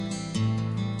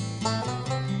Hi,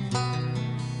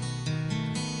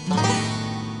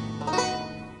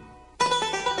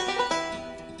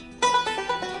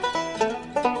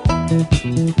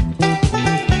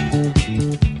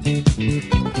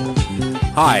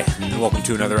 and welcome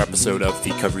to another episode of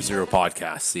the Cover Zero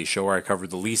podcast, the show where I cover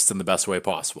the least in the best way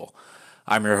possible.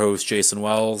 I'm your host, Jason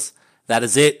Wells. That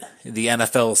is it. The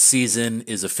NFL season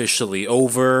is officially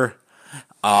over.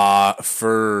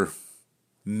 For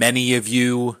many of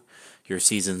you, your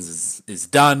season is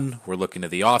done. We're looking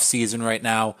at the off season right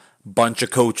now. Bunch of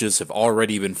coaches have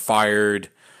already been fired.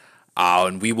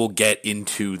 And we will get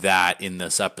into that in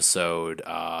this episode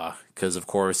because, of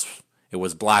course, it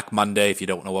was Black Monday. If you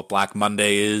don't know what Black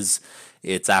Monday is,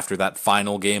 it's after that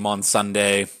final game on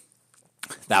Sunday.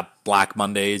 That Black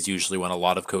Monday is usually when a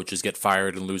lot of coaches get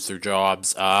fired and lose their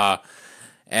jobs.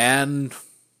 And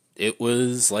it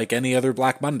was like any other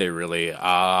Black Monday, really.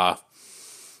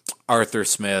 Arthur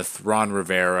Smith, Ron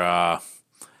Rivera.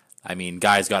 I mean,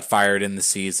 guys got fired in the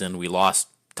season. We lost.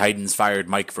 Titans fired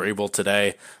Mike Vrabel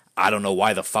today. I don't know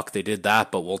why the fuck they did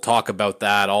that, but we'll talk about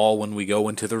that all when we go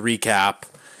into the recap.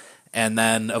 And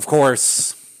then, of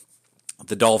course,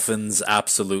 the Dolphins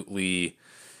absolutely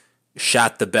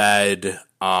shat the bed,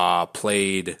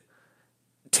 played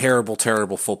terrible,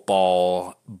 terrible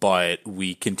football, but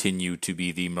we continue to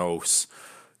be the most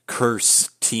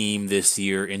cursed team this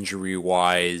year,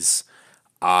 injury-wise.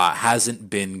 Hasn't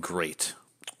been great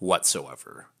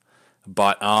whatsoever.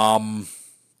 But,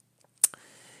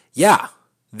 yeah,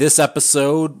 this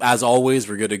episode, as always,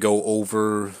 we're going to go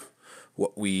over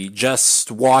what we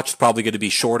just watched. Probably going to be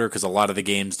shorter because a lot of the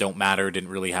games don't matter, didn't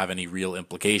really have any real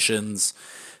implications.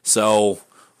 So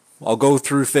I'll go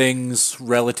through things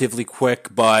relatively quick,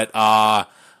 but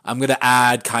I'm going to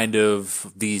add kind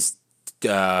of these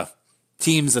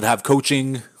teams that have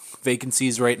coaching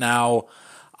vacancies right now.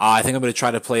 I think I'm going to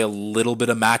try to play a little bit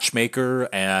of matchmaker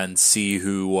and see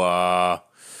who, what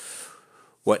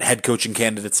head coaching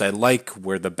candidates I like,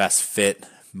 where the best fit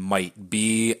might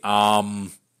be.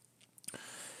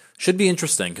 Should be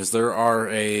interesting because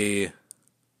there's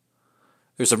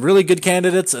some really good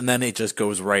candidates, and then it just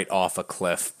goes right off a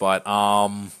cliff. But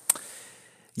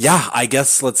yeah, I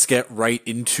guess let's get right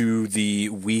into the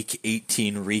Week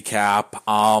 18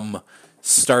 recap.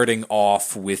 Starting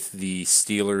off with the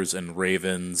Steelers and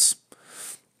Ravens.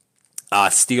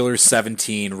 Steelers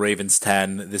 17, Ravens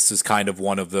 10. This is kind of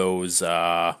one of those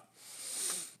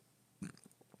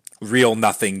real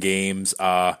nothing games.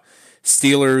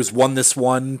 Steelers won this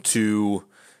one to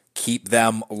keep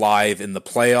them alive in the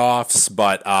playoffs,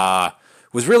 but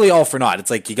was really all for naught.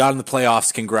 It's like you got in the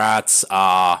playoffs, congrats.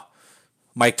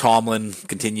 Mike Tomlin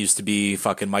continues to be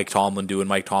fucking Mike Tomlin doing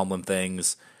Mike Tomlin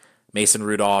things. Mason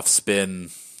Rudolph's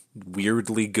been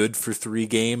weirdly good for 3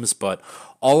 games, but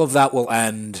all of that will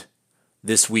end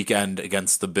this weekend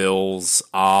against the Bills.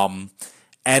 And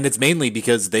it's mainly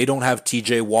because they don't have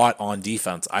TJ Watt on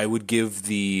defense. I would give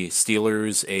the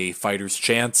Steelers a fighter's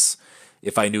chance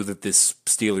if I knew that this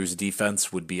Steelers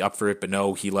defense would be up for it. But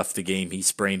no, he left the game. He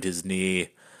sprained his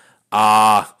knee.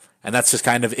 And that's just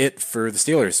kind of it for the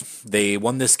Steelers. They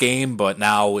won this game, but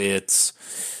now it's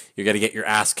you're going to get your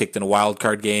ass kicked in a wild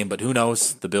card game. But who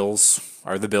knows? The Bills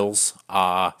are the Bills.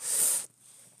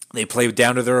 They play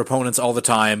down to their opponents all the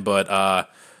time, but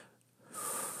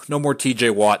no more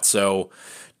TJ Watt, so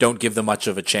don't give them much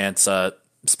of a chance.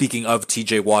 Speaking of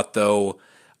TJ Watt, though,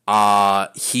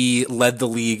 he led the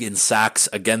league in sacks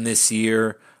again this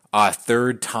year,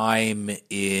 3rd time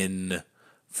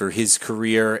for his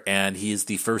career, and he is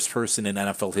the first person in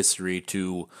NFL history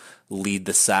to lead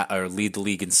the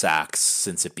league in sacks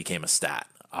since it became a stat.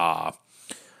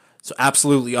 So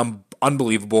absolutely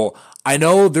unbelievable. I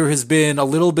know there has been a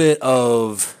little bit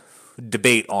of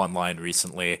debate online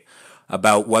recently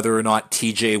about whether or not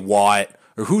TJ Watt,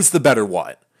 or who's the better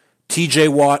Watt, TJ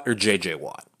Watt or JJ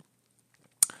Watt.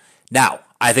 Now,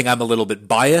 I think I'm a little bit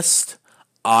biased.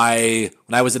 When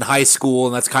I was in high school,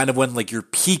 and that's kind of when like your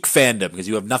peak fandom, because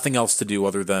you have nothing else to do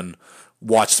other than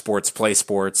watch sports, play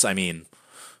sports. I mean,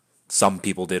 some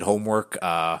people did homework.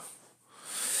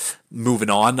 Moving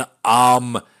on.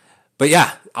 But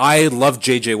yeah, I love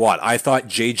JJ Watt. I thought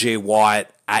JJ Watt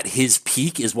at his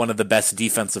peak is one of the best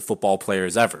defensive football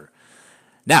players ever.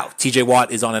 Now, TJ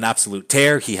Watt is on an absolute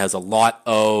tear. He has a lot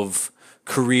of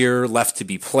career left to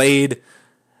be played.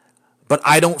 But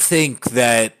I don't think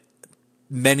that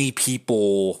many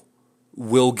people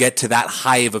will get to that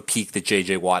high of a peak that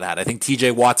JJ Watt had. I think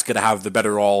TJ Watt's going to have the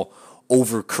better overall,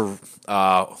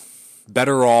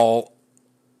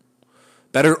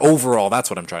 that's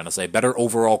what I'm trying to say, better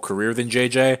overall career than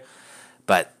JJ.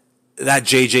 But that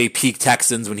JJ peak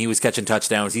Texans when he was catching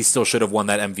touchdowns. He still should have won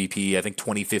that MVP. I think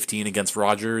 2015 against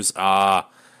Rodgers. That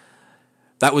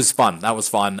was fun.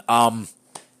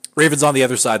 Ravens on the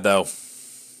other side though.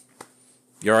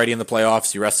 You're already in the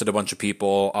playoffs. You rested a bunch of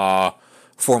people.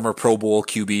 Former Pro Bowl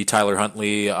QB Tyler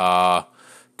Huntley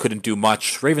couldn't do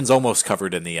much. Ravens almost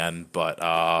covered in the end, but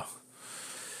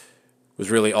was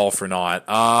really all for naught.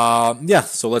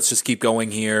 So let's just keep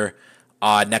going here.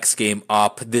 Next game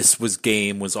up. This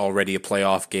game was already a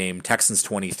playoff game. Texans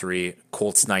 23,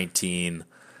 Colts 19.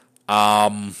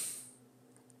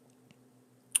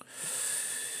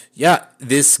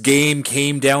 This game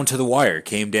came down to the wire.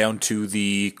 Came down to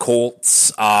the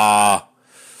Colts. Colts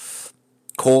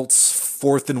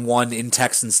 4th and 1 in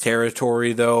Texans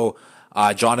territory, though.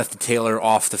 Jonathan Taylor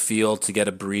off the field to get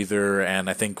a breather, and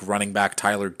I think running back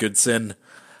Tyler Goodson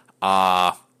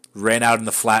ran out in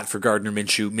the flat for Gardner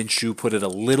Minshew. Minshew put it a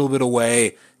little bit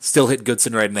away, still hit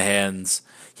Goodson right in the hands.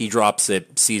 He drops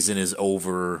it. Season is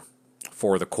over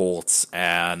for the Colts,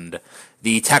 and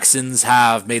the Texans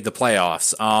have made the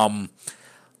playoffs.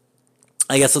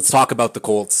 I guess let's talk about the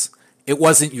Colts. It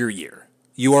wasn't your year.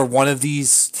 You are one of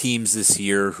these teams this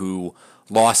year who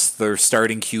lost their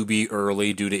starting QB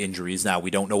early due to injuries. Now,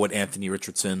 we don't know what Anthony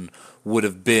Richardson would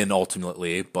have been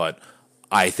ultimately, but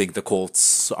I think the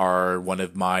Colts are one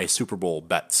of my Super Bowl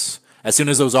bets. As soon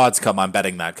as those odds come, I'm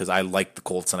betting that because I like the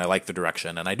Colts and I like the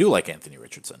direction, and I do like Anthony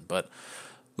Richardson. But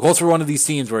the Colts were one of these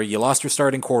teams where you lost your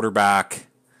starting quarterback,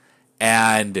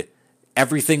 and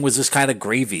everything was just kind of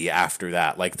gravy after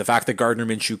that. Like the fact that Gardner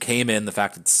Minshew came in, the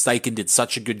fact that Steichen did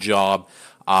such a good job,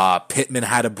 Pittman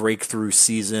had a breakthrough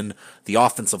season, the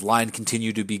offensive line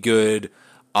continued to be good,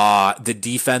 the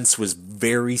defense was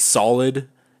very solid.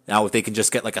 Now, if they can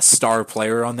just get like a star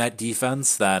player on that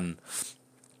defense, then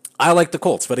I like the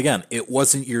Colts. But again, it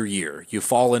wasn't your year. You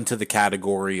fall into the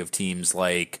category of teams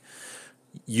like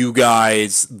you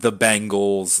guys, the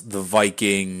Bengals, the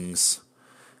Vikings.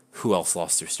 Who else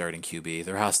lost their starting QB?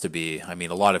 There has to be. I mean,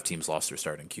 a lot of teams lost their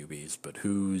starting QBs, but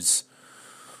who's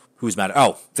mad?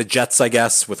 Oh, the Jets, I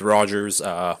guess, with Rodgers.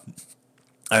 I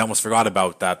almost forgot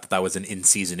about that. That was an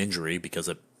in-season injury because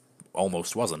it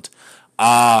almost wasn't.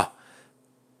 But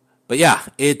yeah,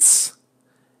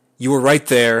 you were right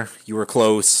there. You were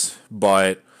close,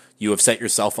 but you have set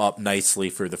yourself up nicely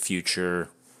for the future.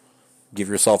 Give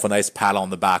yourself a nice pat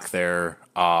on the back there.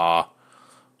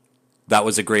 That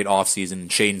was a great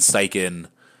offseason. Shane Steichen,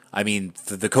 I mean,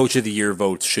 the Coach of the Year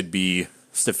votes should be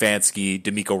Stefanski,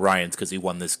 DeMeco Ryans because he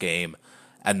won this game,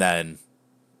 and then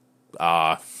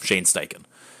Shane Steichen.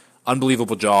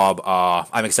 Unbelievable job.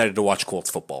 I'm excited to watch Colts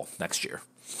football next year.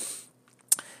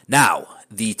 Now,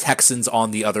 the Texans,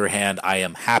 on the other hand, I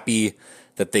am happy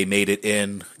that they made it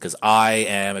in because I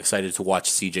am excited to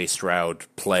watch C.J. Stroud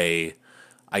play.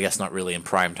 I guess not really in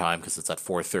prime time because it's at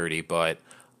 4:30, but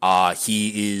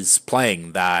he is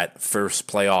playing that first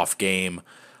playoff game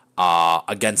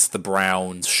against the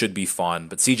Browns. Should be fun.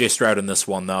 But C.J. Stroud in this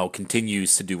one, though,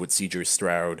 continues to do what C.J.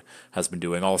 Stroud has been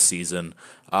doing all season.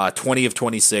 20 of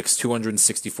 26,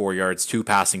 264 yards, 2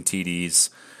 passing TDs.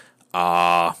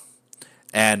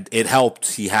 And it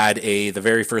helped. He had the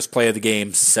very first play of the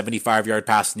game, 75-yard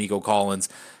pass to Nico Collins.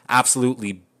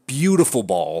 Absolutely beautiful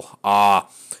ball.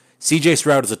 C.J.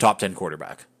 Stroud is a top 10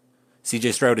 quarterback.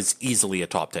 C.J. Stroud is easily a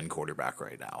top 10 quarterback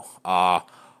right now.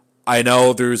 I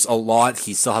know there's a lot.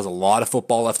 He still has a lot of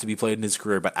football left to be played in his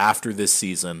career, but after this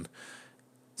season,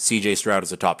 C.J. Stroud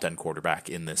is a top 10 quarterback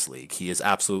in this league. He is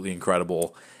absolutely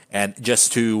incredible. And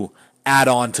just to add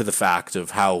on to the fact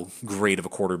of how great of a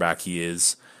quarterback he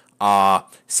is,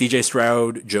 C.J.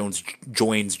 Stroud joins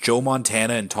Joe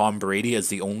Montana and Tom Brady as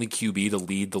the only QB to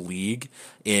lead the league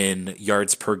in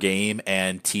yards per game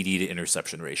and TD to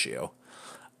interception ratio.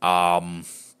 The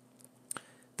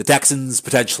Texans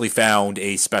potentially found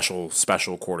a special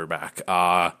quarterback.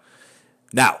 Now,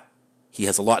 he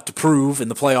has a lot to prove in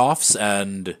the playoffs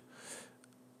and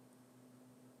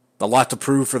a lot to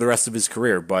prove for the rest of his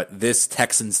career, but this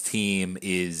Texans team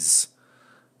is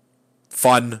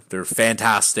fun. They're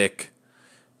fantastic.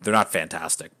 They're not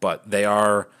fantastic, but they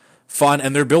are fun,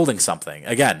 and they're building something.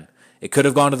 Again, it could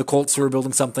have gone to the Colts who are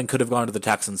building something, could have gone to the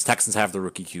Texans. Texans have the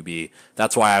rookie QB.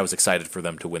 That's why I was excited for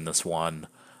them to win this one.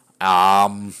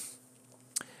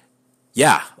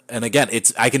 Yeah, and again,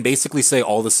 I can basically say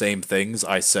all the same things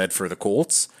I said for the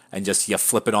Colts, and just you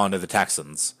flip it on to the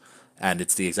Texans, and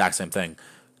it's the exact same thing.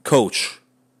 Coach,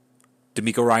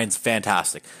 DeMeco Ryans,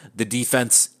 fantastic. The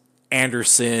defense,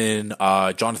 Anderson,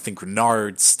 Jonathan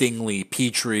Grenard, Stingley,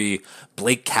 Petrie,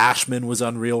 Blake Cashman was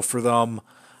unreal for them.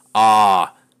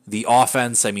 The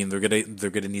offense, I mean, they're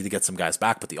gonna need to get some guys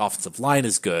back, but the offensive line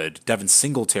is good. Devin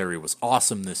Singletary was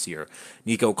awesome this year.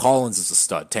 Nico Collins is a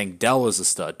stud. Tank Dell is a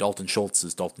stud. Dalton Schultz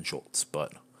is Dalton Schultz,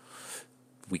 but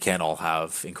we can't all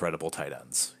have incredible tight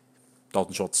ends.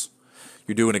 Dalton Schultz,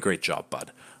 you're doing a great job,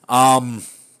 bud.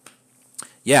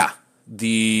 Yeah,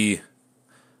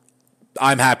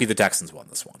 I'm happy the Texans won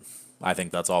this one. I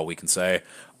think that's all we can say.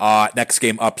 Next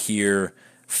game up here,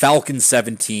 Falcons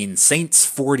 17, Saints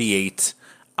 48.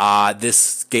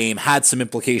 This game had some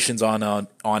implications on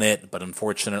it, but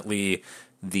unfortunately,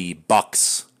 the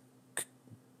Bucks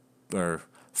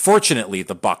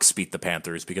beat the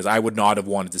Panthers because I would not have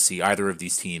wanted to see either of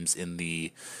these teams in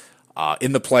the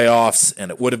playoffs,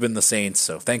 and it would have been the Saints.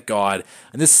 So thank God.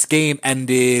 And this game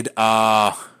ended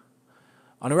on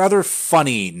a rather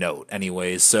funny note,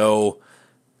 anyways. So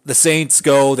the Saints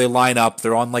they line up.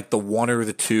 They're on like the 1 or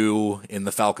the 2 in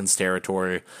the Falcons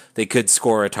territory. They could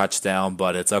score a touchdown,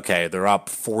 but it's okay. They're up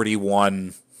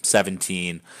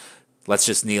 41-17. Let's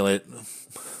just kneel it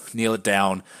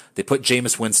down. They put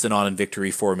Jameis Winston on in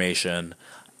victory formation,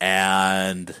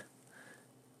 and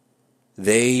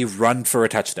they run for a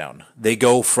touchdown. They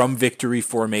go from victory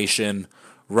formation,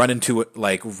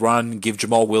 give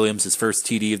Jamal Williams his first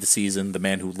TD of the season, the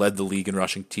man who led the league in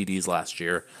rushing TDs last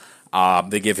year.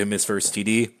 They give him his first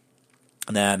TD.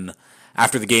 And then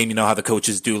after the game, you know how the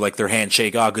coaches do like their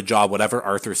handshake, good job, whatever.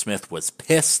 Arthur Smith was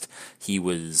pissed. He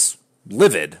was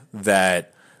livid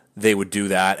that they would do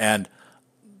that. And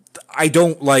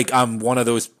I'm one of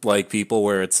those like people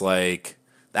where it's like,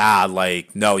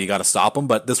 no, you got to stop them.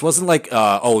 But this wasn't like,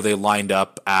 they lined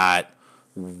up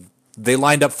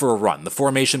for a run. The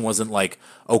formation wasn't like,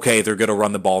 okay, they're going to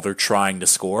run the ball. They're trying to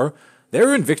score. They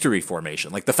were in victory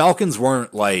formation. Like the Falcons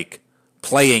weren't like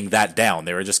playing that down.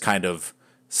 They were just kind of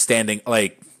standing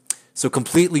so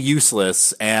completely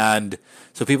useless. And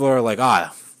so people are like,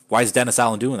 why is Dennis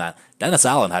Allen doing that? Dennis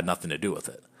Allen had nothing to do with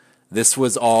it. This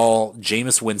was all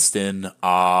Jameis Winston.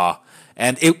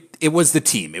 And it was the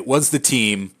team. It was the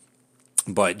team.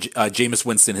 But Jameis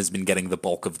Winston has been getting the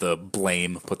bulk of the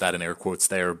blame. Put that in air quotes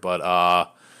there.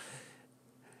 But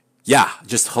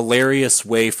just hilarious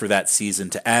way for that season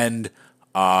to end.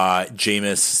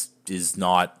 Jameis is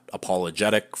not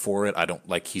apologetic for it.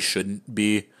 He shouldn't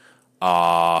be.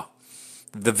 The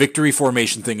victory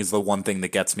formation thing is the one thing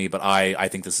that gets me, but I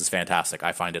think this is fantastic.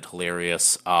 I find it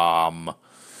hilarious. And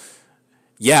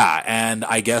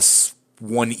I guess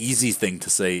one easy thing to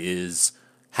say is,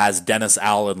 has Dennis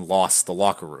Allen lost the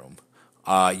locker room?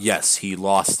 Yes, he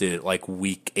lost it like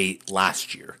week 8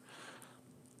 last year.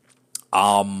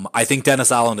 I think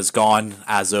Dennis Allen is gone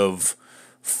as of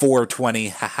 4/20.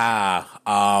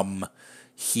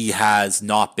 He has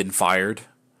not been fired.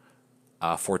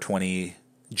 4/20,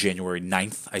 January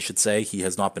 9th, I should say. He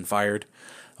has not been fired.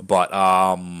 But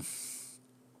I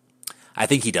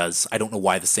think he does. I don't know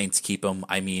why the Saints keep him.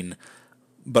 I mean,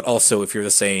 but also if you're the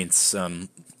Saints,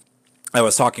 I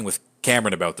was talking with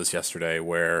Cameron about this yesterday,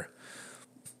 where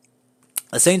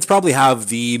the Saints probably have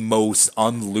the most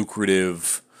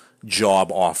unlucrative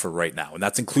job offer right now, and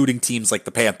that's including teams like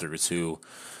the Panthers,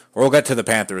 we'll get to the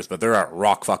Panthers, but they're at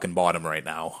rock fucking bottom right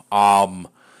now.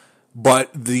 But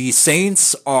the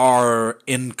Saints are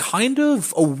in kind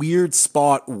of a weird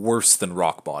spot, worse than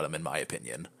rock bottom, in my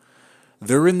opinion.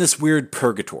 They're in this weird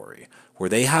purgatory where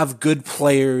they have good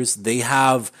players. They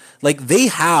have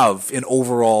an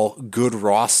overall good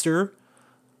roster,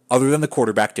 other than the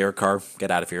quarterback, Derek Carr,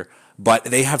 get out of here. But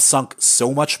they have sunk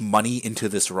so much money into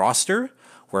this roster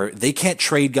where they can't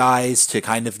trade guys to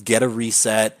kind of get a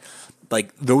reset.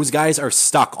 Like, those guys are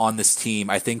stuck on this team,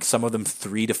 I think some of them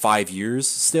 3 to 5 years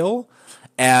still.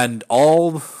 And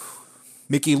all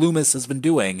Mickey Loomis has been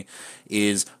doing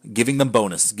is giving them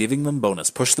bonus,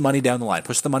 push the money down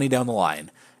the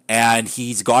line. And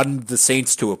he's gotten the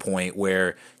Saints to a point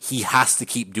where he has to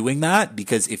keep doing that,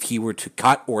 because if he were to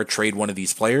cut or trade one of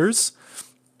these players,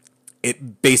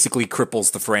 it basically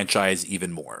cripples the franchise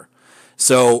even more.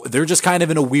 So they're just kind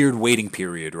of in a weird waiting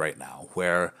period right now,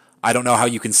 where I don't know how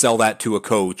you can sell that to a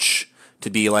coach to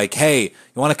be like, hey, you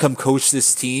want to come coach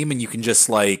this team, and you can just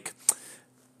like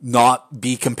not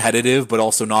be competitive, but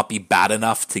also not be bad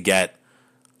enough to get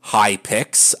high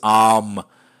picks. And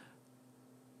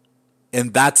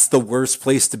that's the worst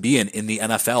place to be in the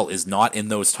NFL, is not in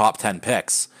those top 10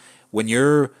 picks. When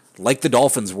you're like the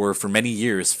Dolphins were for many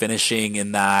years, finishing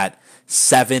in that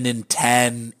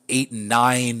 7-10,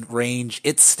 8-9 range,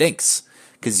 it stinks,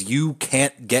 because you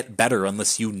can't get better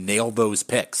unless you nail those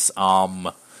picks.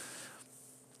 But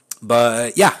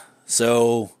yeah,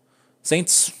 so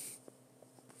Saints,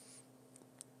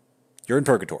 You're in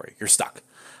purgatory. You're stuck.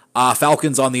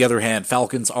 Falcons, on the other hand,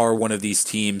 Falcons are one of these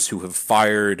teams who have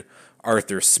fired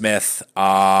Arthur Smith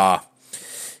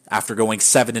after going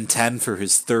 7-10 for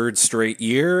his third straight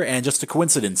year, and just a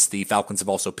coincidence, the Falcons have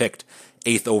also picked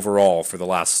 8th overall for the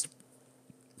last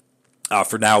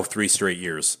for now 3 straight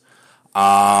years.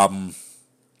 Can't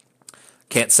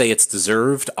say it's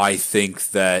deserved. I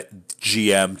think that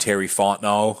GM Terry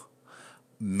Fontenot,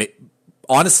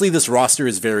 honestly, this roster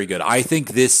is very good. I think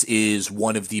this is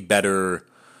one of the better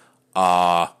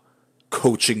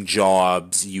coaching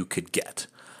jobs you could get.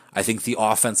 I think the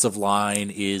offensive line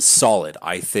is solid.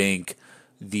 I think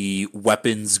the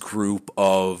weapons group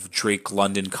of Drake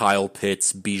London, Kyle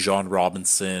Pitts, Bijan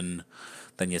Robinson,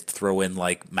 then you throw in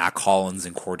like Mac Hollins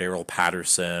and Cordero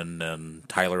Patterson and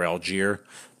Tyler Algier.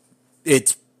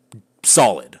 It's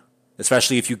solid,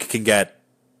 especially if you can get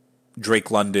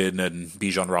Drake London and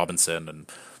Bijan Robinson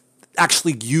and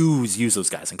actually use those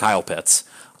guys and Kyle Pitts.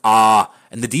 And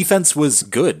the defense was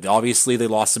good. Obviously, they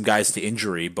lost some guys to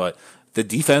injury, but the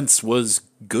defense was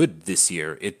good this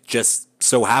year. It just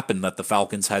so happened that the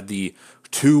Falcons had the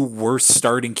 2 worst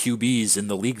starting QBs in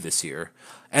the league this year.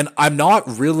 And I'm not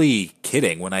really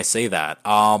kidding when I say that.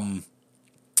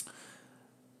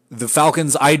 The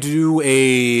Falcons, whenever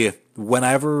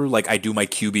I do my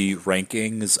QB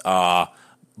rankings,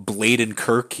 Bladen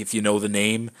Kirk, if you know the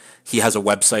name, he has a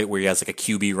website where he has like a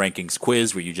QB rankings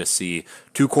quiz where you just see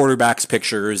 2 quarterbacks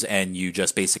pictures and you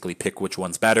just basically pick which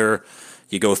one's better.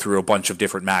 You go through a bunch of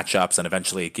different matchups and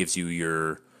eventually it gives you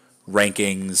your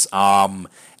rankings.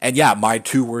 And yeah, my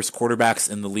 2 worst quarterbacks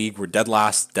in the league were dead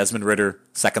last, Desmond Ridder,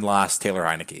 second last, Taylor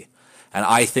Heineke. And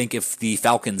I think if the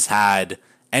Falcons had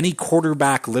any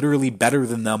quarterback literally better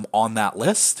than them on that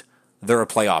list, they're a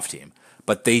playoff team.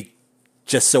 But they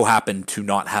just so happen to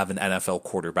not have an NFL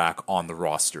quarterback on the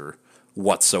roster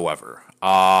whatsoever.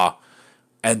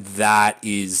 And that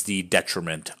is the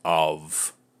detriment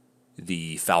of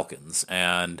the Falcons.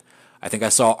 And I think I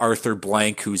saw Arthur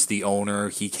Blank, who's the owner,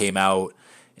 he came out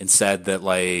and said that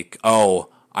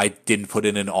I didn't put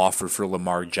in an offer for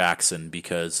Lamar Jackson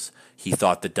because he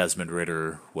thought that Desmond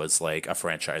Ridder was like a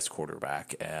franchise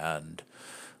quarterback, and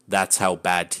that's how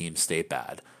bad teams stay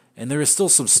bad. And there are still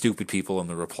some stupid people in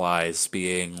the replies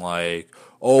being like,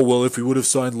 oh, well, if we would have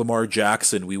signed Lamar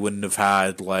Jackson, we wouldn't have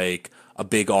had a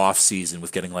big off season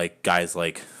with getting guys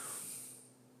like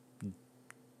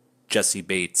Jesse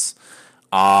Bates,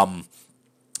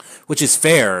 which is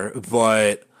fair,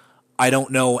 but I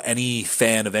don't know any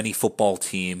fan of any football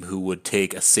team who would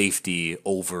take a safety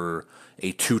over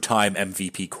a 2-time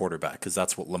MVP quarterback, because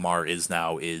that's what Lamar is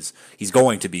now. He's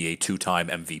going to be a 2-time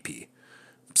MVP.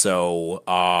 So,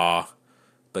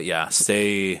 but yeah,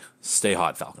 stay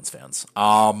hot, Falcons fans.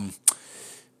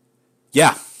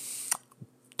 Yeah,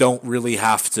 don't really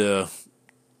have to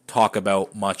talk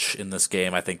about much in this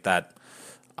game. I think that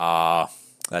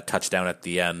that touchdown at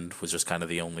the end was just kind of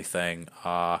the only thing.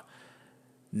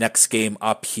 Next game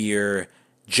up here,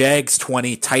 Jags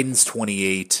 20, Titans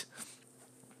 28.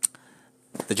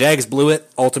 The Jags blew it,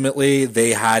 ultimately.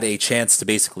 They had a chance to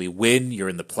basically win. You're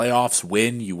in the playoffs,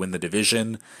 you win the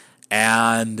division.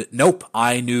 And nope,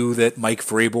 I knew that Mike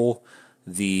Vrabel,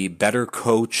 the better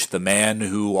coach, the man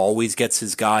who always gets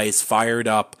his guys fired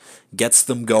up, gets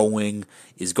them going,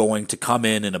 is going to come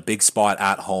in a big spot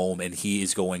at home, and he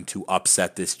is going to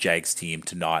upset this Jags team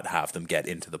to not have them get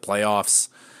into the playoffs.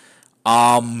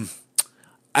 And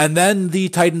then the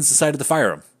Titans decided to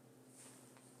fire him.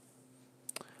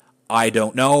 I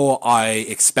don't know. I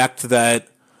expect that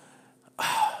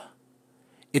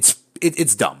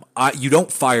it's dumb. You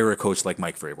don't fire a coach like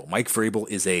Mike Vrabel. Mike Vrabel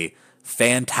is a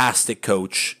fantastic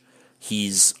coach.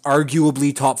 He's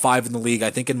arguably top 5 in the league.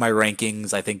 I think in my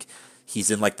rankings, I think he's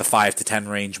in the 5 to 10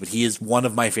 range, but he is one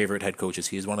of my favorite head coaches.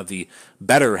 He is one of the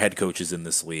better head coaches in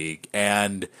this league.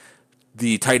 And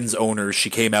the Titans owner, she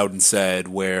came out and said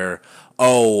the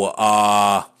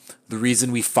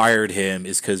reason we fired him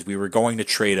is because we were going to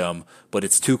trade him, but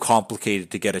it's too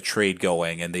complicated to get a trade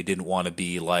going, and they didn't want to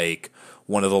be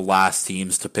one of the last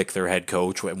teams to pick their head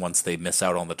coach once they miss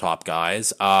out on the top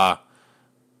guys.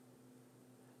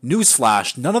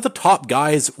 Newsflash, none of the top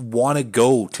guys want to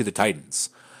go to the Titans.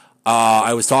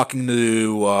 I was talking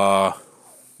to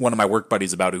one of my work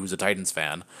buddies about it who's a Titans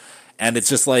fan, and it's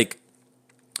just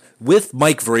with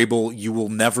Mike Vrabel, you will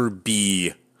never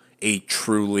be a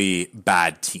truly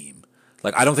bad team.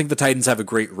 I don't think the Titans have a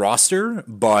great roster,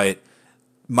 but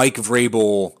Mike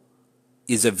Vrabel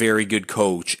is a very good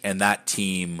coach, and that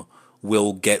team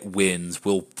will get wins,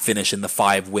 will finish in the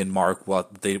 5-win mark,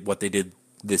 what they did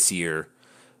this year,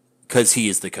 because he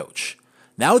is the coach.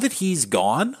 Now that he's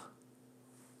gone,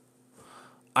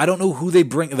 I don't know who they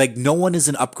bring. Like, no one is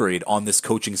an upgrade on this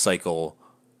coaching cycle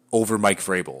over Mike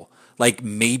Vrabel. Like,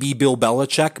 maybe Bill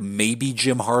Belichick, maybe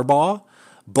Jim Harbaugh,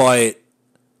 but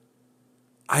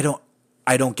I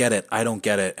don't get it. I don't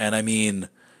get it. And I mean,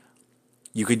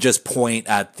 you could just point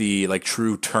at the like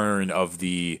true turn of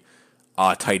the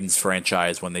Titans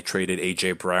franchise when they traded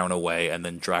AJ Brown away and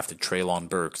then drafted Treylon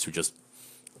Burks, who just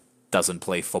doesn't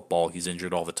play football. He's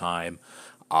injured all the time.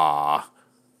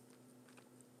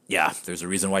 Yeah, there's a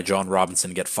reason why John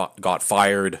Robinson got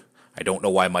fired. I don't know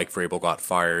why Mike Vrabel got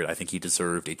fired. I think he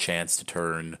deserved a chance to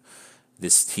turn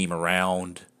this team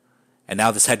around. And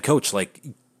now this head coach, like,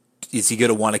 is he going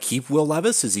to want to keep Will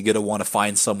Levis? Is he going to want to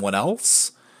find someone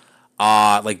else?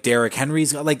 Like Derrick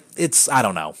Henry's, like, I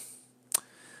don't know.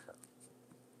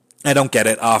 I don't get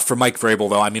it. For Mike Vrabel,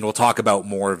 though, I mean, we'll talk about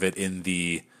more of it in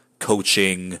the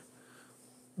coaching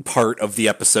part of the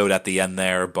episode at the end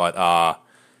there, but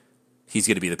he's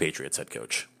going to be the Patriots head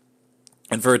coach.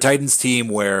 And for a Titans team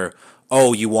where,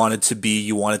 you wanted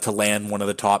to land one of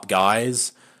the top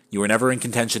guys, you were never in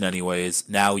contention anyways,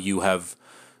 now you have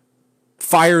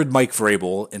fired Mike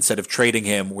Vrabel instead of trading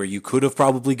him where you could have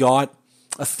probably got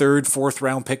a third, fourth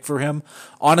round pick for him.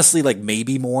 Honestly, like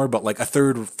maybe more, but like a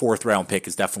third or fourth round pick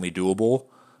is definitely doable.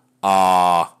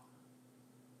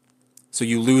 So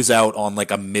you lose out on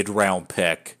like a mid-round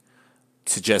pick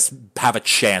to just have a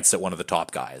chance at one of the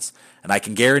top guys. And I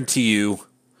can guarantee you,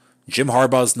 Jim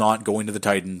Harbaugh's not going to the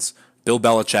Titans. Bill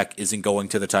Belichick isn't going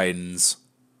to the Titans.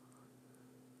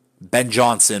 Ben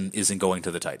Johnson isn't going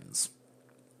to the Titans.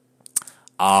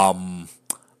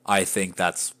 I think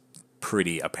that's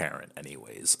pretty apparent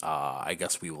anyways. I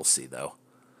guess we will see, though.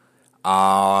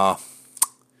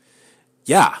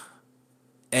 Yeah.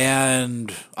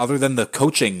 And other than the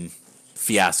coaching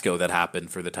fiasco that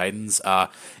happened for the Titans,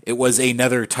 it was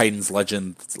another Titans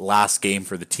legend's last game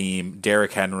for the team.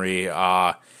 Derrick Henry,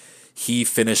 he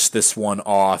finished this one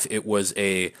off. It was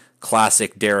a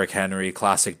classic Derrick Henry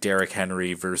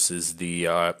versus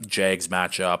the Jags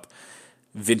matchup.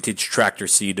 Vintage Tractor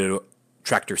Cito,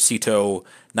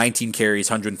 19 carries,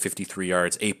 153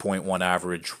 yards, 8.1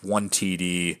 average, 1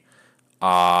 TD.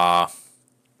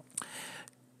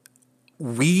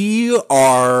 We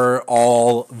are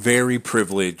all very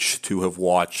privileged to have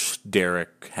watched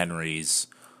Derrick Henry's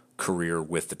career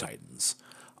with the Titans.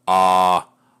 I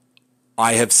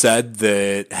have said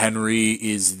that Henry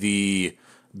is the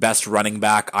best running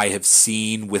back I have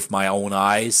seen with my own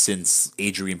eyes since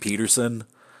Adrian Peterson.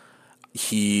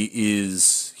 He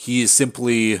is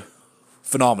simply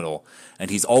phenomenal, and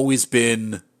he's always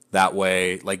been that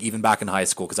way, like even back in high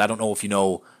school, because I don't know if you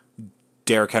know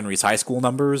Derrick Henry's high school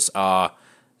numbers.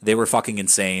 They were fucking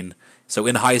insane. So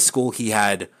in high school, he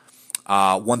had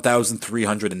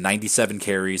 1,397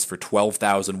 carries for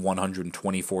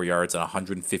 12,124 yards and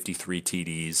 153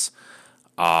 TDs.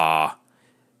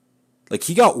 Like,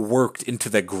 he got worked into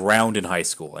the ground in high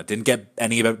school. It didn't get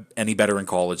any better in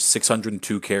college.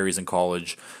 602 carries in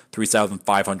college,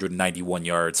 3,591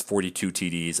 yards, 42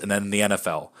 TDs. And then in the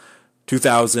NFL,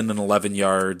 2,011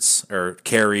 yards or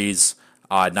carries,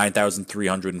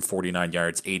 9,349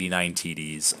 yards, 89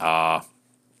 TDs.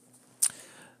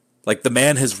 Like, the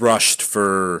man has rushed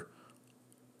for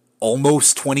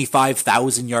almost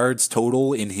 25,000 yards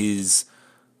total in his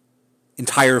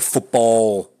entire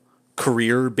football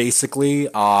career, basically.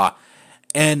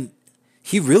 And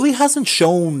he really hasn't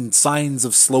shown signs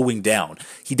of slowing down.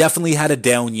 He definitely had a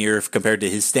down year compared to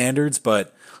his standards,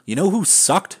 but you know who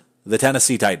sucked? The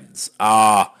Tennessee Titans.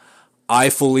 I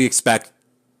fully expect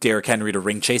Derrick Henry to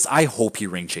ring chase. I hope he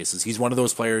ring chases. He's one of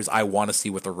those players I want to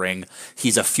see with a ring.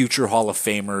 He's a future Hall of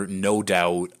Famer, no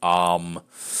doubt.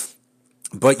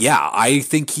 But yeah, I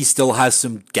think he still has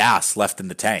some gas left in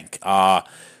the tank.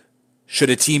 Should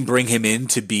a team bring him in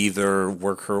to be their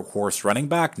workhorse running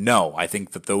back? No, I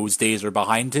think that those days are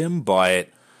behind him, but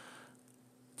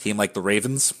a team like the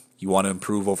Ravens, you want to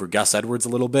improve over Gus Edwards a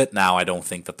little bit. Now, I don't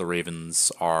think that the Ravens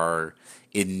are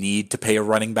in need to pay a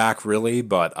running back, really,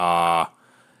 but I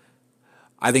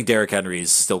think Derrick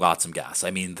Henry's still got some gas.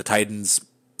 I mean, the Titans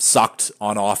sucked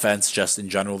on offense just in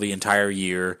general the entire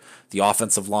year. The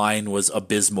offensive line was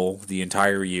abysmal the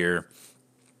entire year.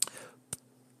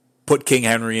 Put King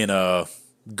Henry in a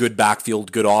good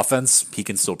backfield, good offense, he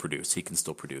can still produce.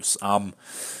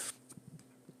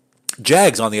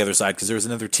 Jags on the other side, because there's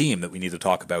another team that we need to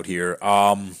talk about here.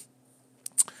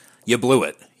 You blew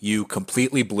it. You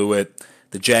completely blew it.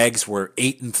 The Jags were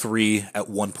 8-3 at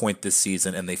one point this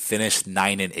season, and they finished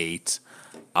 9-8.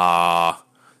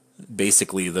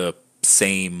 Basically the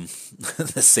same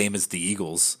as the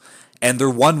Eagles. And their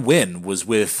one win was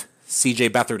with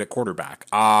C.J. Beathard at quarterback.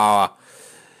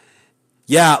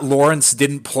 Yeah, Lawrence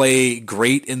didn't play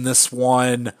great in this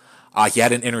one. He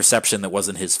had an interception that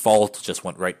wasn't his fault, just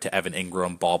went right to Evan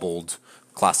Ingram, bobbled,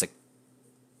 classic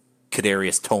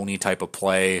Kadarius Toney type of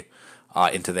play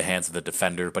into the hands of the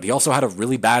defender. But he also had a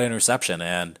really bad interception,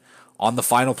 and on the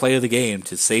final play of the game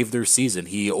to save their season,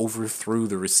 he overthrew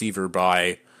the receiver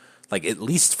by like at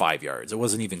least 5 yards. It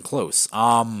wasn't even close.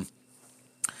 And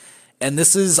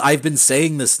I've been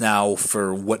saying this now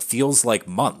for what feels like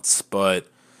months, but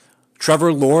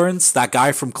Trevor Lawrence, that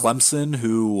guy from Clemson,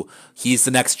 who he's the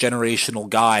next generational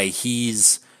guy,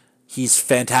 he's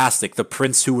fantastic, the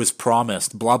prince who was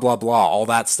promised, blah, blah, blah, all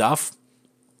that stuff.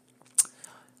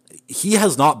 He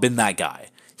has not been that guy.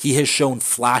 He has shown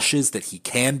flashes that he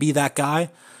can be that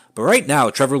guy, but right now,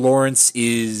 Trevor Lawrence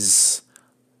is,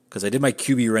 because I did my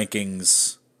QB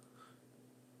rankings,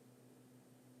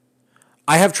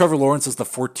 I have Trevor Lawrence as the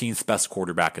 14th best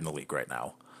quarterback in the league right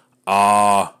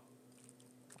now.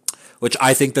 Which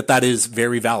I think that is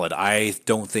very valid. I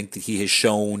don't think that he has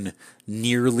shown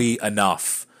nearly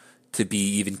enough to be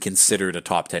even considered a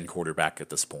top 10 quarterback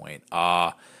at this point.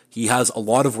 He has a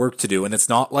lot of work to do, and it's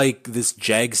not like this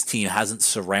Jags team hasn't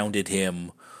surrounded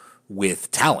him with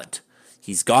talent.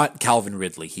 He's got Calvin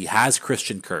Ridley. He has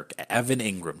Christian Kirk, Evan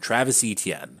Ingram, Travis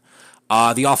Etienne.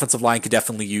 The offensive line could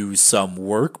definitely use some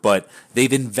work, but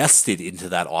they've invested into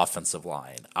that offensive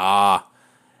line.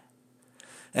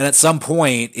 And at some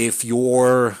point, if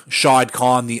you're Shad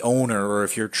Khan, the owner, or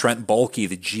if you're Trent Baalke,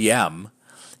 the GM,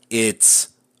 it's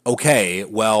okay,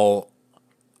 well,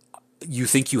 you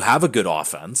think you have a good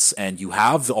offense and you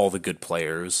have all the good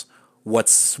players.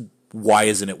 Why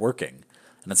isn't it working?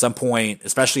 And at some point,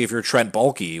 especially if you're Trent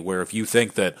Baalke, where if you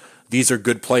think that these are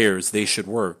good players, they should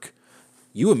work,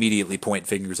 you immediately point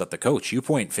fingers at the coach. You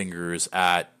point fingers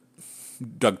at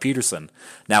Doug Peterson.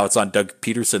 Now it's on Doug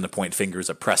Peterson to point fingers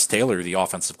at Press Taylor, the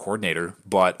offensive coordinator,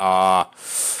 but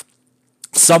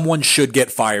someone should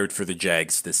get fired for the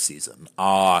Jags this season.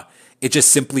 It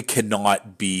just simply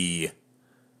cannot be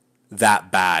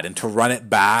that bad. And to run it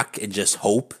back and just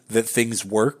hope that things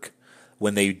work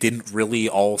when they didn't really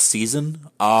all season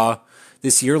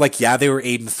this year, like, yeah, they were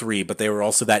 8-3, but they were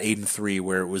also that 8-3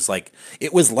 where it was like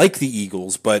the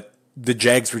Eagles, but the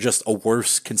Jags were just a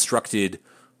worse constructed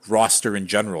roster in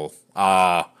general,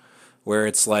 where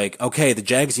it's like, okay, the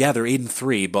Jags, yeah, they're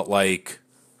 8-3, but like,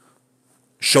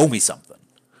 show me something,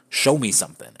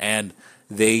 and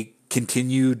they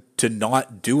continued to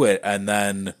not do it, and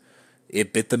then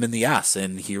it bit them in the ass,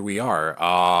 and here we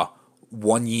are,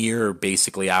 1 year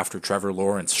basically after Trevor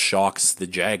Lawrence shocks the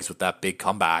Jags with that big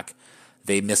comeback.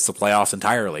 They missed the playoffs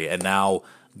entirely, and now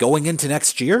going into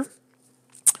next year,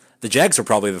 the Jags are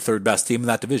probably the third best team in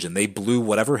that division. They blew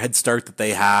whatever head start that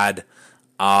they had.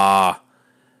 And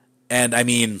I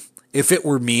mean, if it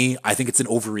were me, I think it's an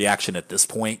overreaction at this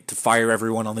point to fire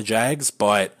everyone on the Jags,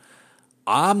 but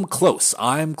I'm close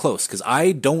because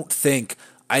I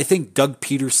think Doug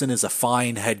Peterson is a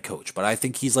fine head coach, but I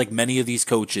think he's like many of these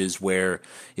coaches where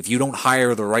if you don't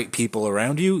hire the right people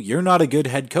around you, you're not a good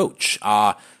head coach.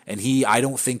 And I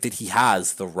don't think that he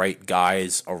has the right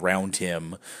guys around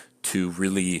him to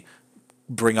really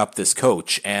bring up this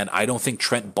coach. And I don't think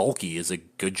Trent Baalke is a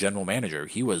good general manager.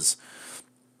 He was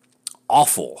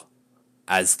awful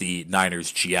as the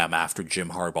Niners GM after Jim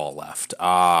Harbaugh left.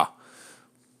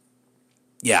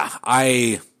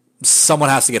 Someone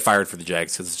has to get fired for the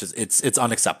Jags because it's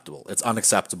unacceptable. It's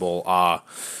unacceptable.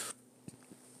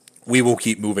 We will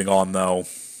keep moving on though.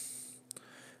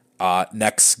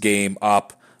 Next game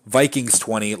up, Vikings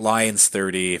 20, Lions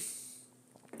 30.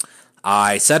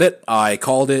 I said it. I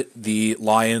called it. The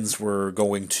Lions were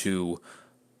going to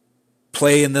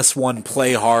play in this one,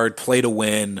 play hard, play to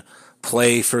win,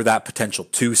 play for that potential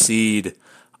 2 seed.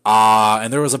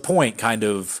 And there was a point kind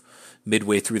of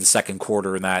midway through the second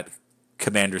quarter in that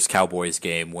Commanders-Cowboys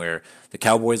game where the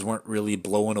Cowboys weren't really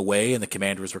blowing away and the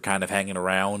Commanders were kind of hanging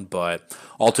around, but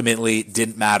ultimately it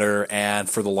didn't matter. And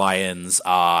for the Lions,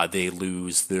 they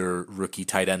lose their rookie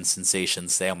tight end sensation,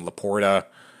 Sam Laporta.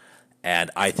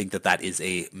 And I think that is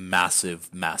a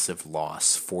massive, massive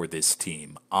loss for this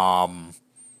team. Now,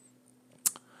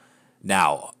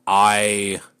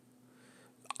 I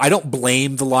don't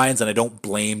blame the Lions and I don't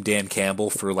blame Dan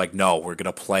Campbell for like, no, we're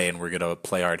going to play and we're going to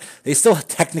play hard. They still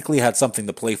technically had something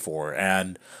to play for.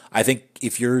 And I think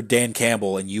if you're Dan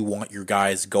Campbell and you want your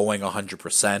guys going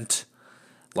 100%,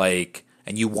 like,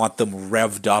 and you want them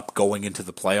revved up going into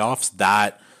the playoffs,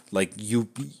 that like you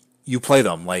play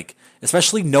them, like,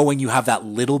 especially knowing you have that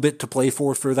little bit to play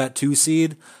for that 2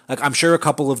 seed. Like, I'm sure a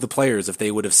couple of the players, if they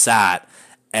would have sat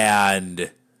and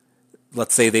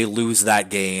let's say they lose that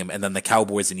game and then the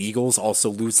Cowboys and Eagles also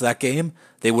lose that game,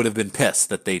 they would have been pissed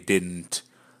that they didn't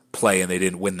play and they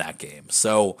didn't win that game.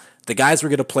 So the guys were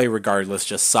going to play regardless.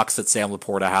 Just sucks that Sam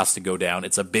Laporta has to go down.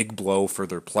 It's a big blow for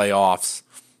their playoffs.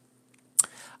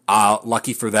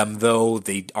 Lucky for them, though,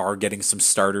 they are getting some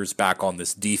starters back on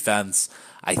this defense.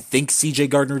 I think CJ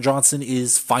Gardner-Johnson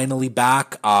is finally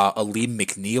back. Aleem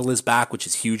McNeil is back, which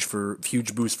is huge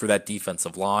boost for that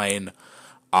defensive line.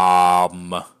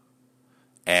 And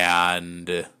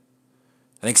I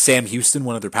think Sam Houston,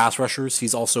 one of their pass rushers,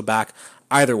 he's also back.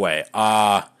 Either way,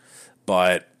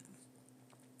 but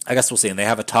I guess we'll see. And they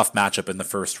have a tough matchup in the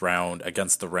first round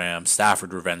against the Rams.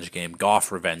 Stafford revenge game,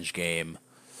 Goff revenge game.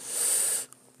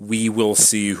 We will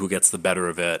see who gets the better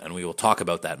of it, and we will talk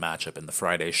about that matchup in the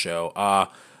Friday show.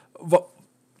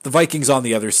 The Vikings on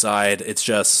the other side, it's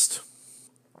just,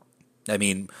 I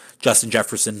mean, Justin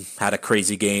Jefferson had a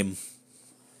crazy game.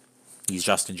 He's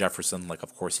Justin Jefferson, like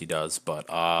of course he does, but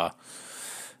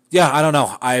yeah, I don't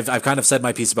know. I've kind of said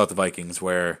my piece about the Vikings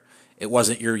where it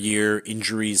wasn't your year.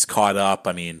 Injuries caught up.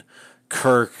 I mean,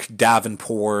 Kirk,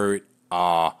 Davenport,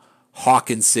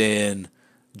 Hawkinson,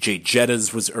 Jay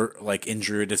Jettas was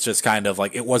injured. It's just kind of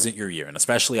like it wasn't your year, and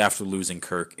especially after losing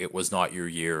Kirk, it was not your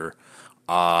year.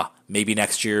 Maybe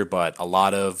next year, but a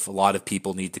lot of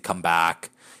people need to come back,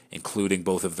 including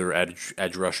both of their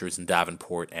edge rushers in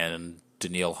Davenport and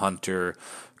Danielle Hunter.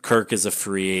 Kirk is a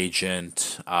free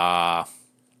agent.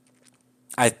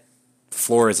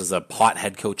 Flores is a hot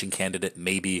head coaching candidate,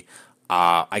 maybe.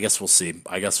 I guess we'll see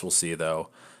though.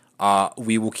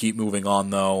 We will keep moving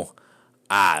on though.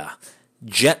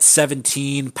 Jets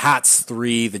 17, Pats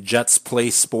 3. The Jets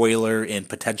play spoiler in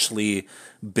potentially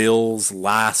Bills'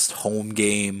 last home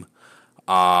game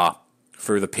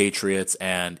for the Patriots,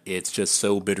 and it's just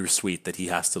so bittersweet that he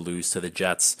has to lose to the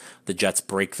Jets. The Jets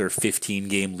break their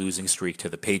 15-game losing streak to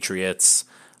the Patriots.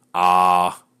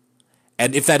 And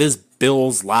if that is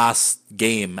Bills' last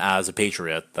game as a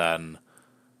Patriot, then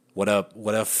what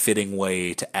a fitting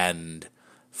way to end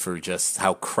for just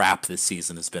how crap this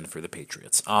season has been for the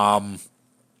Patriots.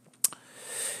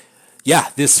 Yeah,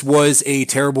 this was a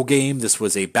terrible game. This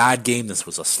was a bad game. This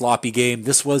was a sloppy game.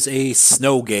 This was a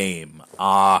snow game.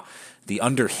 The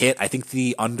under hit. I think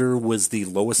the under was the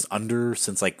lowest under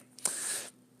since I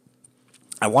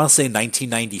want to say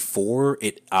 1994.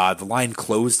 The line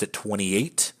closed at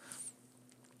 28.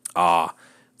 That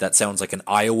sounds like an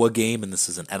Iowa game, and this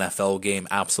is an NFL game.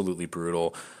 Absolutely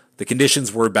brutal. The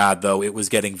conditions were bad, though. It was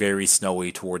getting very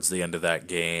snowy towards the end of that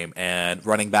game. And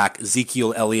running back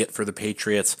Ezekiel Elliott for the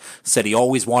Patriots said he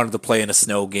always wanted to play in a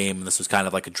snow game, and this was kind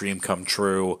of like a dream come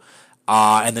true.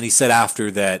 And then he said after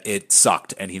that it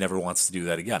sucked, and he never wants to do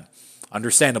that again.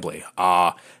 Understandably.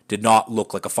 Did not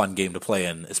look like a fun game to play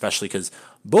in, especially because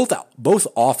both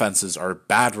offenses are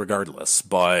bad regardless,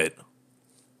 but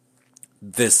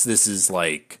this is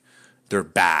like they're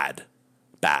bad,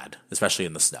 especially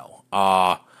in the snow.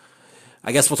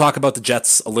 I guess we'll talk about the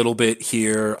Jets a little bit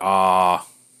here. I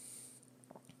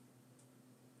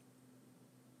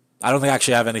don't think I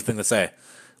actually have anything to say.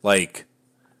 Like,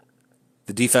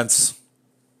 the defense,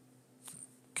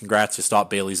 congrats, you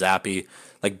stopped Bailey Zappi.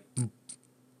 Like,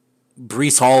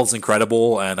 Breece Hall is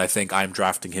incredible, and I think I'm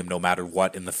drafting him no matter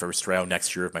what in the first round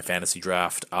next year of my fantasy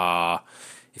draft.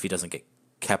 If he doesn't get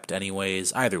kept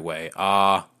anyways. Either way.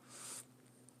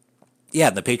 Yeah,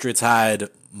 the Patriots had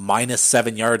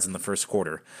 -7 yards in the first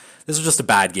quarter. This was just a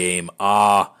bad game.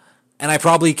 And I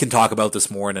probably can talk about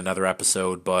this more in another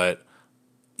episode, but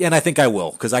yeah, and I think I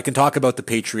will, because I can talk about the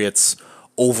Patriots'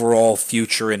 overall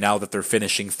future, and now that they're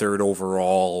finishing third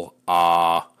overall,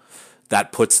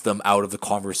 that puts them out of the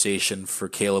conversation for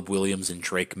Caleb Williams and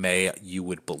Drake May, you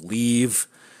would believe.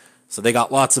 So they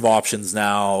got lots of options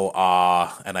now,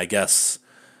 and I guess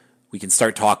we can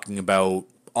start talking about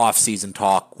off-season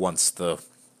talk once the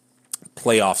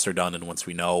playoffs are done and once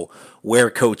we know where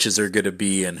coaches are going to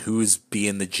be and who's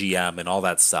being the GM and all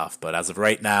that stuff. But as of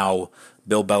right now,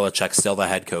 Bill Belichick still the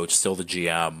head coach, still the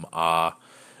GM.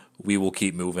 We will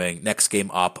keep moving. Next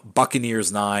game up,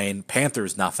 Buccaneers 9,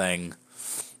 Panthers nothing.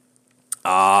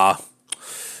 Yeah,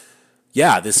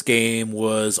 this game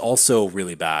was also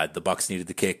really bad. The Bucs needed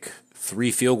to kick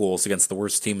 3 field goals against the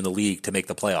worst team in the league to make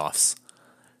the playoffs.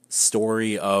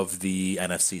 Story of the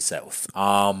NFC South.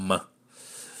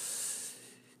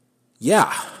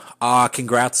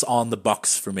 Congrats on the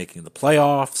Bucs for making the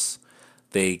playoffs.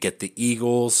 They get the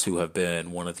Eagles, who have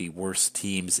been one of the worst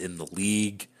teams in the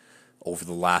league over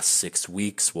the last 6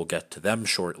 weeks. We'll get to them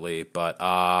shortly, but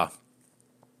I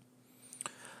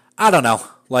don't know.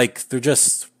 Like, they're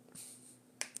the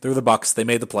Bucs. They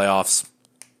made the playoffs.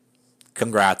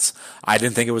 congrats. I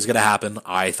didn't think it was going to happen.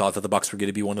 I thought that the Bucks were going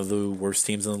to be one of the worst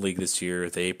teams in the league this year.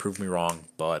 They proved me wrong,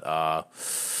 but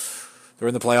they're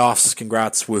in the playoffs.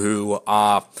 Congrats,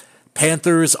 woohoo.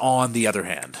 Panthers, on the other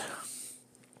hand.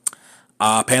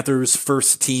 Panthers'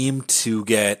 first team to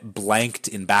get blanked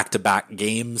in back-to-back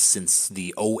games since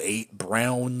the '08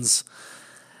 Browns.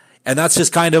 And that's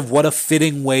just kind of what a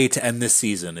fitting way to end this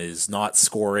season, is not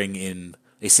scoring in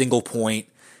a single point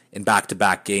in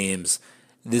back-to-back games.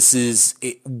 This is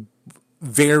a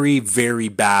very, very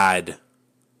bad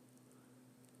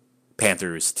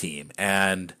Panthers team.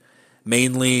 And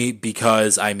mainly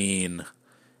because, Tepper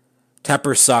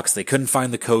sucks. They couldn't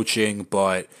find the coaching,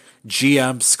 but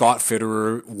GM Scott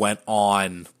Fitterer went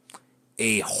on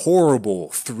a horrible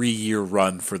 3-year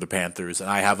run for the Panthers, and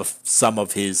I have some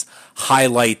of his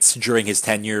highlights during his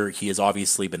tenure. He has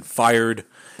obviously been fired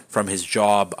from his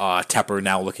job. Tepper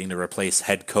now looking to replace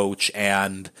head coach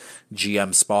and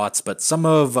GM spots, but some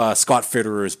of Scott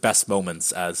Fitterer's best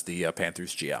moments as the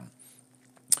Panthers GM.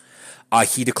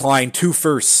 He declined 2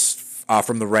 firsts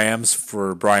from the Rams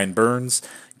for Brian Burns,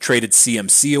 traded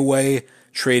CMC away,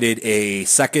 traded a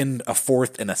second, a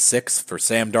fourth, and a sixth for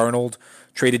Sam Darnold,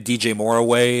 traded DJ Moore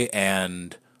away,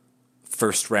 and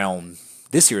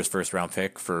this year's first round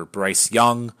pick for Bryce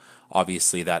Young.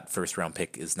 Obviously, that first round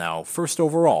pick is now first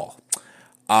overall.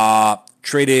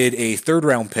 Traded a third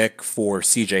round pick for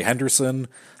CJ Henderson.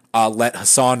 Let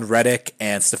Hassan Reddick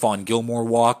and Stephon Gilmore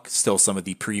walk, still some of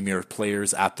the premier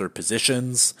players at their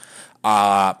positions.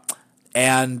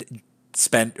 And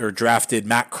drafted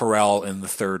Matt Corral in the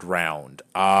third round,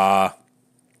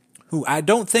 who I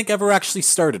don't think ever actually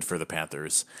started for the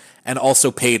Panthers, and also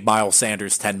paid Miles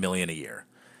Sanders $10 million a year,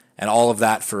 and all of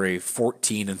that for a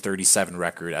 14-37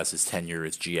 record as his tenure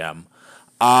as GM.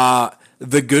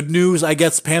 The good news, I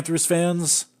guess, Panthers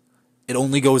fans, it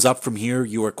only goes up from here.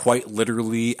 You are quite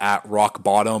literally at rock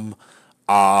bottom.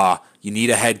 You need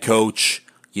a head coach.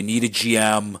 You need a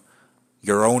GM.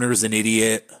 Your owner's an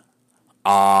idiot.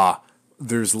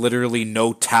 There's literally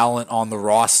no talent on the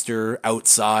roster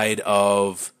outside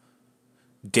of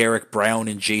Derek Brown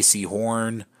and JC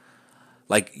Horn.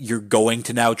 Like, you're going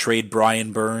to now trade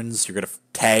Brian Burns. You're going to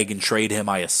tag and trade him,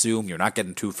 I assume. You're not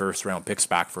getting 2 first-round picks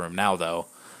back for him now, though.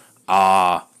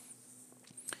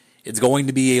 It's going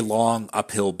to be a long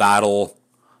uphill battle.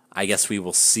 I guess we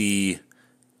will see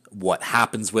what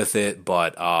happens with it,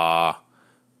 but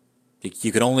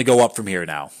you can only go up from here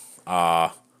now.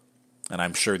 And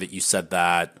I'm sure that you said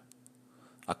that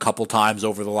a couple times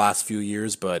over the last few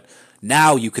years, but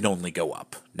now you can only go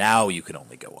up.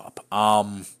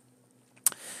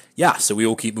 Yeah, so we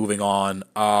will keep moving on.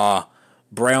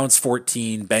 Browns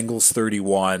 14, Bengals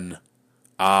 31.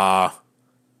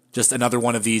 Just another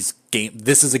one of these games.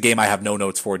 This is a game I have no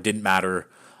notes for. It didn't matter.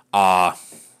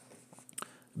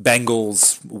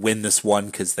 Bengals win this one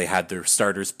because they had their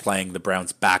starters playing the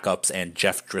Browns' backups and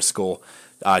Jeff Driscoll.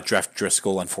 Jeff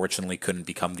Driscoll, unfortunately, couldn't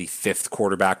become the 5th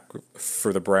quarterback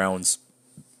for the Browns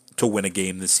to win a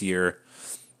game this year.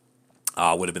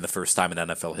 Would have been the first time in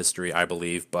NFL history, I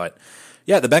believe. But,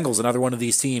 yeah, the Bengals, another one of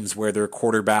these teams where their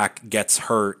quarterback gets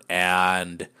hurt,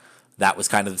 and that was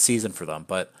kind of the season for them.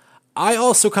 But I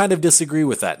also kind of disagree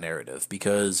with that narrative,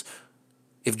 because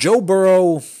if Joe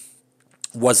Burrow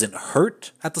wasn't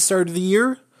hurt at the start of the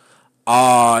year,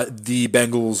 the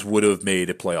Bengals would have made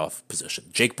a playoff position.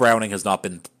 Jake Browning has not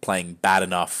been playing bad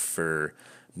enough for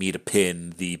me to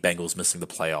pin the Bengals missing the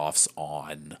playoffs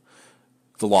on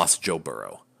the loss of Joe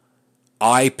Burrow.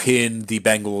 I pinned the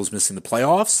Bengals missing the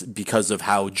playoffs because of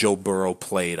how Joe Burrow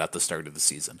played at the start of the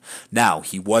season. Now,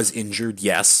 he was injured,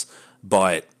 yes,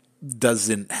 but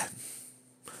doesn't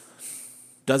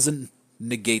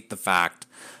negate the fact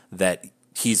that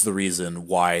he's the reason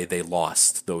why they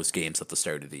lost those games at the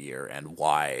start of the year and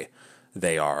why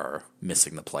they are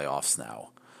missing the playoffs now.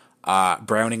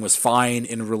 Browning was fine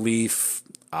in relief,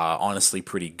 honestly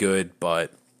pretty good,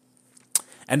 but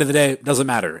end of the day, it doesn't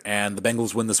matter. And the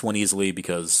Bengals win this one easily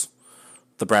because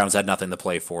the Browns had nothing to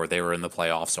play for. They were in the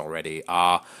playoffs already.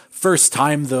 First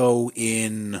time, though,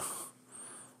 in...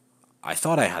 I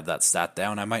thought I had that stat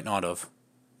down. I might not have.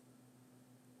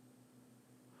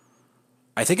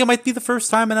 I think it might be the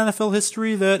first time in NFL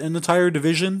history that an entire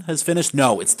division has finished.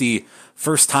 No, it's the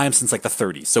first time since like the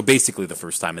 30s. So basically the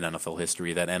first time in NFL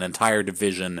history that an entire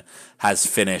division has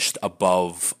finished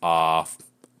above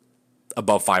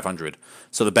 500.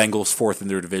 So the Bengals, 4th in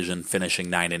their division, finishing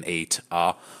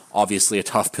 9-8. Obviously a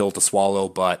tough pill to swallow,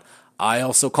 but I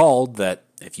also called that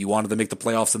if you wanted to make the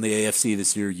playoffs in the AFC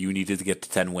this year, you needed to get to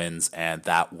 10 wins, and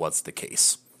that was the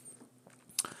case.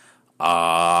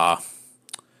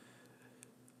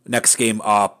 Next game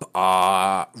up,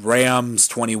 Rams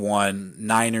 21,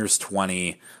 Niners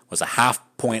 20. Was a half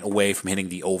point away from hitting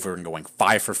the over and going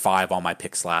 5 for 5 on my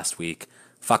picks last week.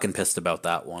 Fucking pissed about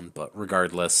that one, but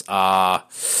regardless.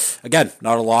 Again,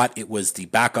 not a lot. It was the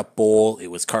backup bowl. It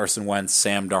was Carson Wentz,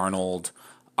 Sam Darnold.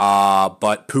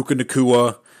 But Puka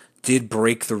Nacua did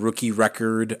break the rookie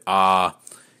record.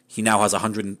 He now has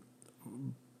 100.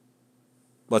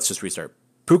 Let's just restart.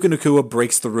 Puka Nacua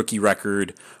breaks the rookie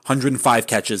record. 105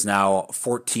 catches now,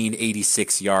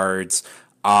 1486 yards.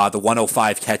 The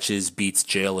 105 catches beats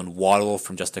Jalen Waddle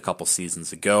from just a couple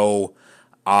seasons ago.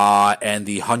 And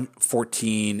the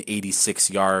 1486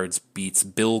 yards beats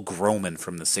Bill Groman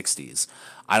from the 60s.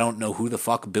 I don't know who the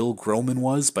fuck Bill Groman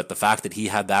was, but the fact that he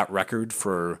had that record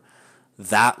for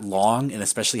that long, and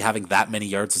especially having that many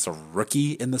yards as a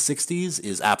rookie in the 60s,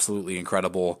 is absolutely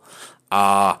incredible.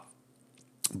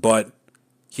 But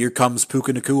here comes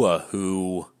Puka Nacua,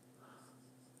 who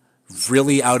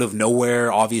really out of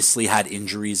nowhere obviously had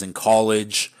injuries in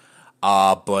college.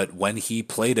 But when he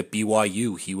played at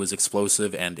BYU, he was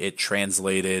explosive and it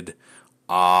translated.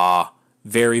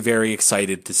 Very, very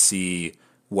excited to see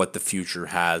what the future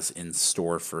has in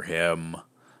store for him. Do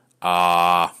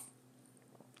I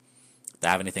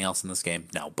have anything else in this game?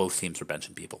 No, both teams are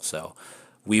benching people, so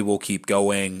we will keep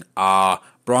going.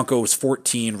 Broncos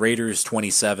 14, Raiders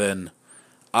 27.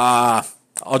 I'll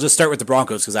just start with the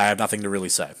Broncos because I have nothing to really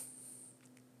say.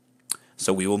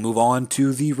 So we will move on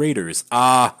to the Raiders.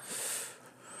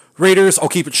 Raiders, I'll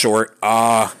keep it short.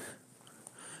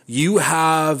 You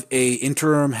have a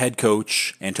interim head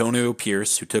coach, Antonio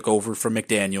Pierce, who took over from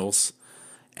McDaniels,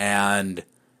 and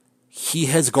he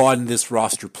has gotten this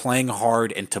roster playing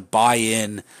hard and to buy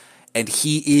in, and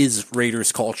he is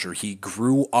Raiders culture. He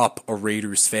grew up a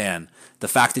Raiders fan. The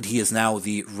fact that he is now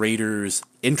the Raiders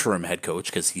interim head coach,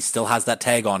 because he still has that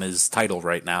tag on his title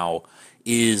right now,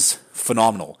 is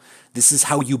phenomenal. This is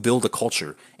how you build a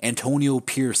culture. Antonio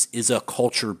Pierce is a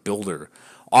culture builder.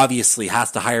 Obviously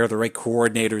has to hire the right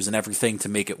coordinators and everything to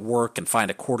make it work and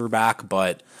find a quarterback,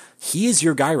 but he is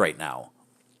your guy right now.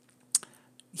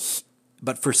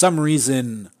 But for some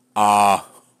reason, Mark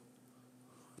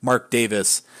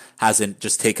Davis hasn't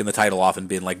just taken the title off and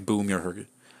been like, boom, you're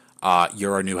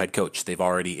our new head coach. They've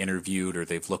already interviewed, or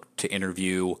they've looked to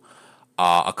interview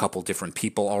a couple different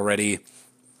people already.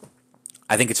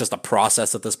 I think it's just a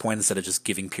process at this point instead of just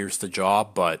giving Pierce the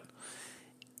job, but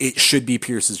it should be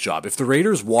Pierce's job. If the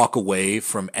Raiders walk away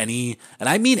from any, and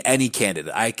I mean any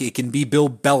candidate, it can be Bill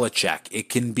Belichick, it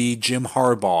can be Jim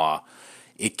Harbaugh,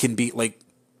 it can be Mike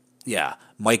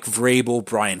Vrabel,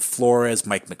 Brian Flores,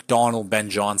 Mike McDonald, Ben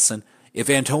Johnson. If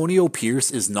Antonio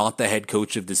Pierce is not the head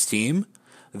coach of this team,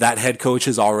 that head coach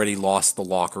has already lost the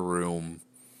locker room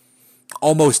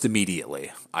almost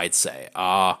immediately, I'd say.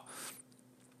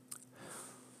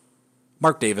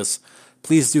 Mark Davis,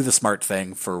 please do the smart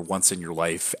thing for once in your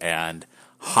life and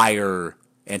hire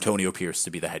Antonio Pierce to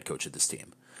be the head coach of this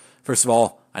team. First of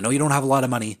all, I know you don't have a lot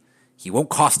of money. He won't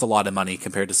cost a lot of money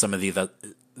compared to some of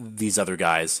these other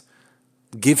guys.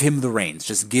 Give him the reins.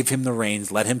 Just give him the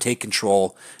reins. Let him take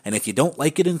control. And if you don't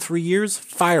like it in 3 years,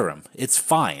 fire him. It's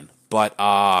fine. But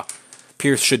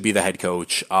Pierce should be the head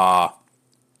coach.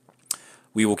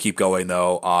 We will keep going,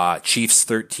 though. Chiefs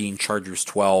 13, Chargers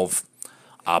 12.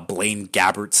 Blaine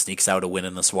Gabbert sneaks out a win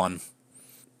in this one.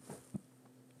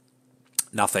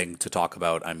 Nothing to talk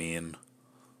about. I mean,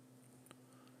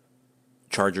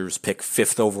 Chargers pick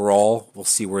 5th overall. We'll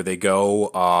see where they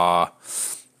go.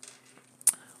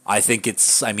 I think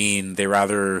they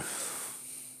rather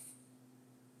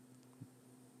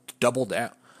double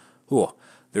down.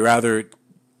 They rather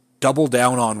double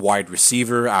down on wide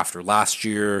receiver after last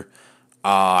year.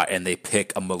 And they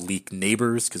pick a Malik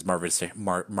Neighbors because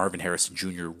Marvin Harrison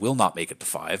Jr. will not make it to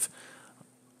 5.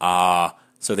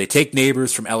 So they take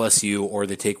Neighbors from LSU, or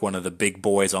they take one of the big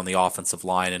boys on the offensive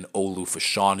line, an Olu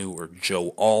Fashanu or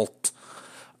Joe Alt.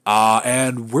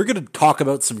 And we're going to talk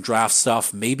about some draft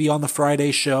stuff maybe on the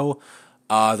Friday show.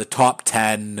 The top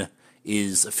 10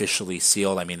 is officially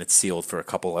sealed. I mean, it's sealed for a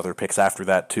couple other picks after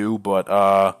that too, but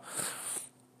I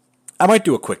might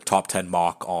do a quick top 10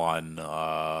 mock on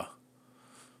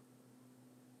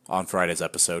Friday's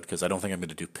episode, because I don't think I'm going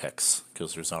to do picks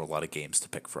because there's not a lot of games to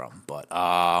pick from. But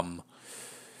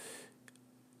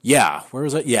where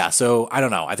was it? Yeah, so I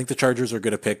don't know. I think the Chargers are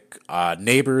going to pick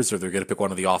Neighbors, or they're going to pick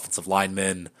one of the offensive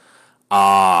linemen.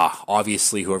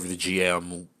 Obviously, whoever the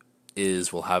GM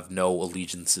is will have no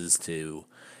allegiances to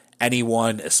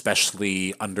anyone,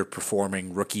 especially underperforming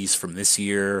rookies from this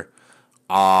year.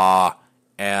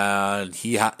 And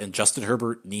Justin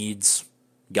Herbert needs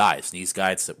guys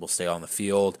that will stay on the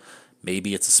field.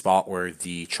 Maybe it's a spot where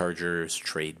the Chargers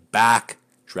trade back,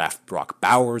 draft Brock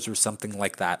Bowers or something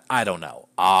like that. I don't know.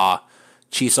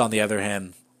 Chiefs, on the other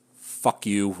hand, fuck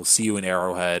you. We'll see you in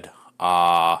Arrowhead.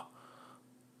 Yeah.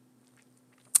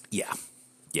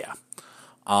 Yeah.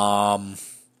 All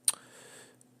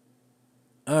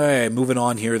right, moving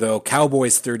on here, though.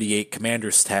 Cowboys 38,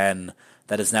 Commanders 10.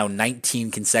 That is now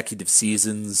 19 consecutive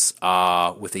seasons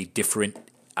with a different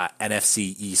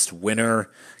NFC East winner.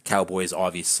 Cowboys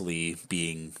obviously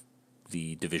being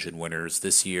the division winners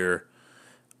this year.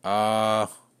 I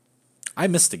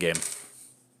missed a game.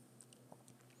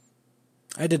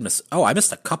 I did miss... Oh, I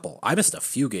missed a couple. I missed a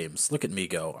few games. Look at me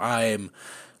go.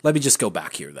 Let me just go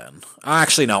back here then.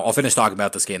 Actually, no. I'll finish talking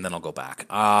about this game, then I'll go back.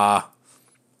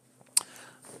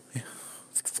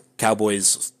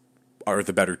 Cowboys are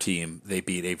the better team. They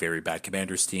beat a very bad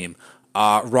Commanders team.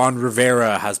 Ron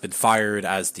Rivera has been fired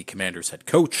as the Commanders head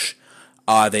coach.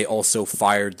 They also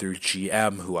fired their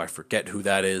GM, who I forget who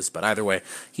that is, but either way,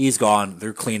 he's gone.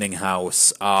 They're cleaning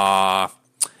house.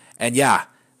 And yeah,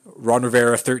 Ron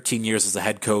Rivera, 13 years as a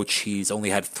head coach. He's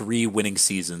only had 3 winning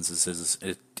seasons as his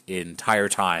entire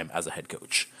time as a head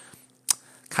coach.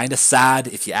 Kind of sad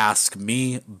if you ask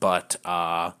me, but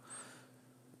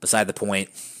beside the point.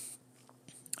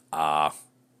 I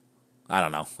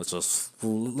don't know. Let's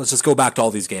just go back to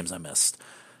all these games I missed.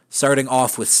 Starting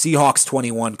off with Seahawks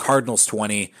 21, Cardinals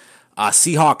 20.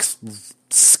 Seahawks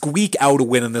squeak out a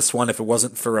win in this one if it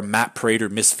wasn't for a Matt Prater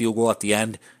missed field goal at the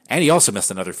end. And he also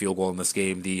missed another field goal in this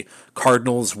game. The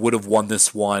Cardinals would have won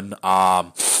this one.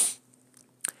 And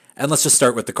let's just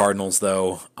start with the Cardinals,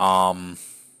 though.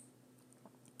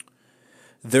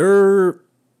 They're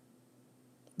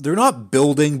not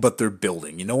building, but they're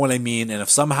building. You know what I mean? And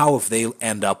if they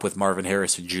end up with Marvin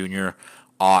Harrison Jr.,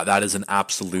 that is an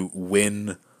absolute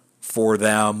win for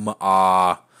them.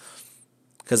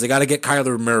 Because they got to get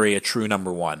Kyler Murray a true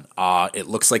number one. It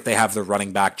looks like they have their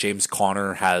running back. James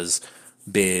Conner has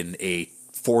been a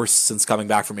force since coming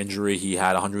back from injury. He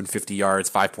had 150 yards,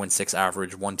 5.6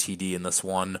 average, 1 TD in this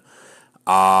one.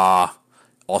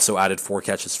 Also added 4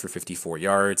 catches for 54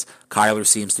 yards. Kyler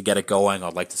seems to get it going.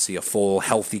 I'd like to see a full,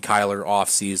 healthy Kyler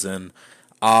offseason.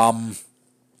 And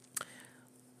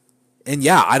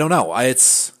yeah, I don't know.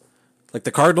 It's like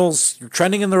the Cardinals, you're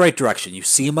trending in the right direction. You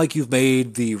seem like you've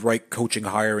made the right coaching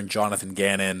hire in Jonathan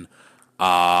Gannon.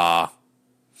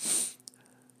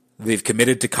 They've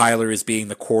committed to Kyler as being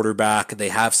the quarterback. They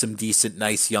have some decent,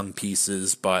 nice young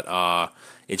pieces, but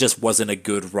it just wasn't a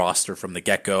good roster from the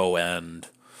get-go, and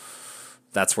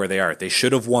that's where they are. They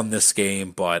should have won this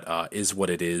game, but is what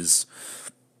it is.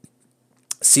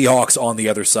 Seahawks on the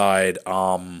other side.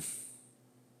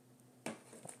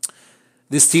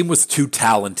 This team was too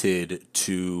talented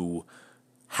to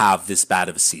have this bad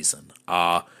of a season.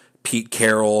 Pete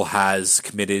Carroll has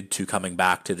committed to coming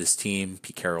back to this team.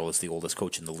 Pete Carroll is the oldest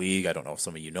coach in the league. I don't know if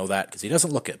some of you know that because he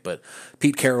doesn't look it, but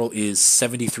Pete Carroll is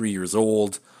 73 years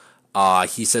old.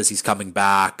 He says he's coming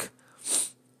back,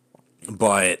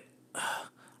 but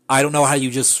I don't know how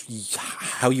you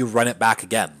run it back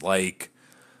again. Like,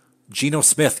 Geno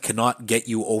Smith cannot get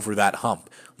you over that hump.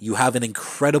 You have an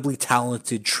incredibly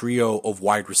talented trio of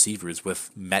wide receivers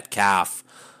with Metcalf,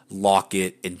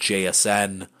 Lockett, and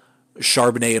JSN.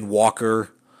 Charbonnet and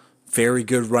Walker, very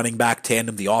good running back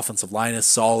tandem. The offensive line is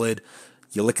solid.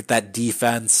 You look at that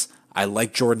defense. I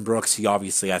like Jordan Brooks.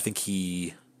 I think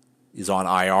he is on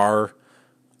IR,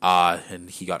 and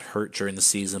he got hurt during the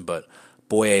season, but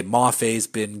Boye Maffe's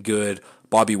been good.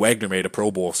 Bobby Wagner made a Pro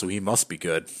Bowl, so he must be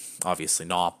good. Obviously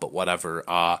not, but whatever.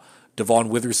 Devon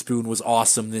Witherspoon was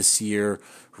awesome this year.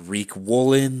 Reek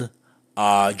Woolen,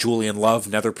 Julian Love,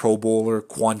 another Pro Bowler.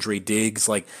 Quandre Diggs,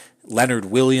 Leonard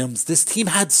Williams. This team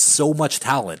had so much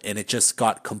talent, and it just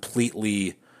got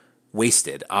completely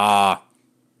wasted. And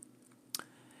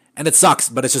it sucks,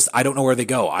 but it's just, I don't know where they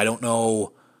go. I don't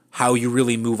know how you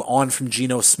really move on from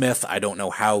Geno Smith. I don't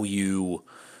know how you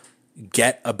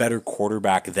get a better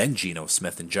quarterback than Geno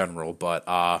Smith in general, but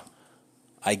I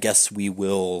guess we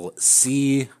will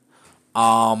see.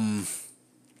 But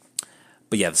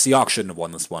yeah, the Seahawks shouldn't have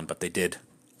won this one, but they did.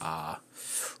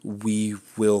 We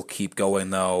will keep going,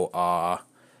 though.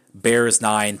 Bears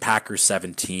 9, Packers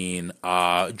 17.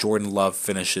 Jordan Love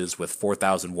finishes with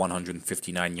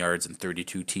 4,159 yards and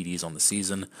 32 TDs on the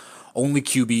season. Only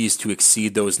QBs to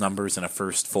exceed those numbers in a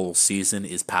first full season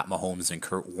is Pat Mahomes and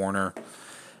Kurt Warner.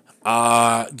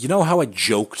 You know how I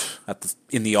joked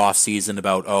in the offseason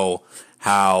about,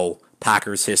 how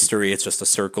Packers history, it's just a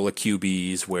circle of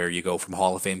QBs where you go from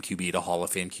Hall of Fame QB to Hall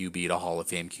of Fame QB to Hall of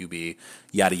Fame QB,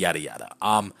 yada, yada,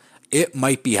 yada. It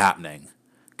might be happening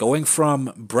Going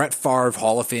from Brett Favre,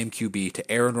 Hall of Fame QB,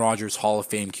 to Aaron Rodgers, Hall of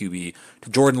Fame QB, to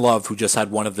Jordan Love, who just had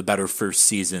one of the better first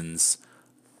seasons,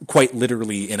 quite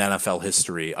literally in NFL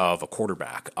history, of a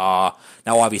quarterback. Now,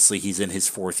 obviously, he's in his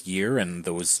fourth year, and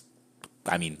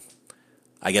I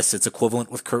guess it's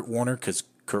equivalent with Kurt Warner, because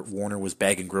Kurt Warner was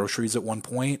bagging groceries at one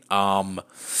point. But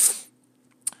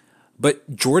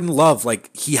Jordan Love,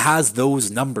 he has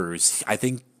those numbers. I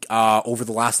think over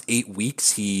the last 8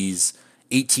 weeks, he's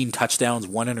 18 touchdowns,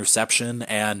 1 interception,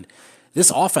 and this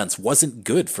offense wasn't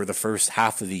good for the first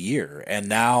half of the year. And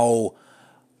now,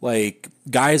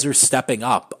 guys are stepping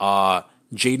up.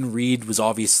 Jaden Reed was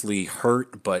obviously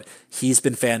hurt, but he's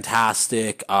been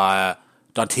fantastic.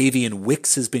 Dontavian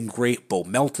Wicks has been great. Bo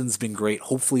Melton's been great.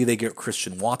 Hopefully they get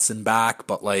Christian Watson back,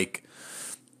 but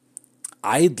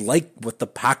I like what the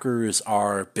Packers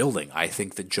are building. I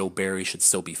think that Joe Barry should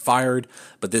still be fired,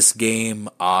 but this game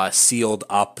sealed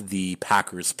up the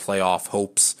Packers' playoff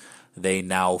hopes. They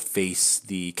now face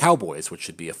the Cowboys, which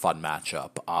should be a fun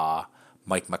matchup.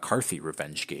 Mike McCarthy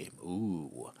revenge game.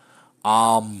 Ooh.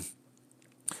 But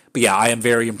yeah, I am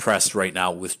very impressed right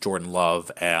now with Jordan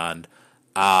Love, and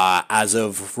as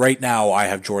of right now, I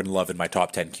have Jordan Love in my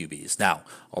top 10 QBs. Now,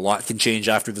 a lot can change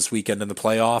after this weekend in the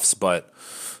playoffs, but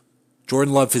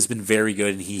Jordan Love has been very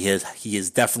good, and he has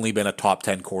definitely been a top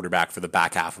 10 quarterback for the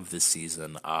back half of this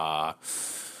season.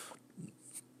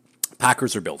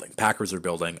 Packers are building.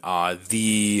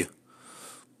 The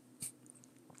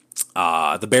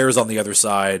Bears on the other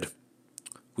side,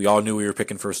 we all knew we were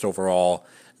picking first overall.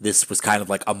 This was kind of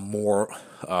like a more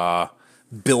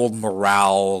build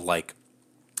morale,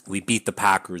 we beat the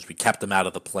Packers, we kept them out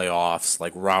of the playoffs,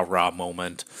 rah-rah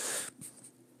moment.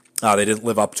 They didn't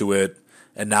live up to it.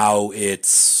 And now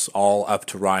it's all up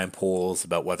to Ryan Poles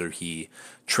about whether he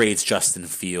trades Justin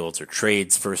Fields or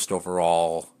trades first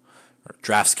overall or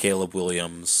drafts Caleb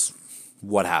Williams,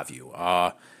 what have you.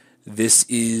 This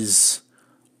is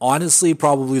honestly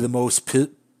probably the most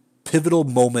pivotal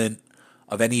moment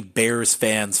of any Bears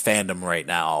fans' fandom right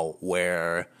now,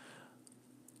 where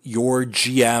your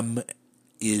GM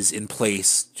is in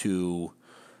place to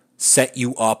set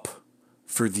you up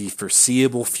for the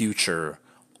foreseeable future,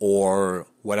 or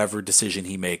whatever decision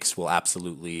he makes will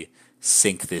absolutely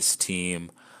sink this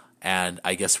team. And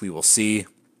I guess we will see.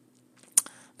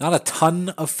 Not a ton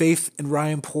of faith in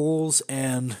Ryan Poles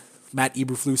and Matt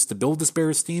Eberflus to build this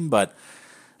Bears team, but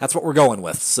that's what we're going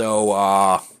with.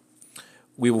 So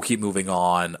we will keep moving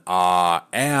on.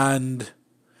 And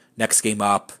next game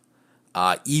up,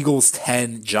 Eagles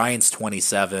 10, Giants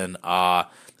 27.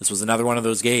 This was another one of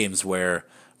those games where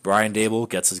Brian Dable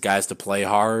gets his guys to play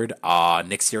hard.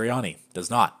 Nick Sirianni does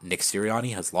not. Nick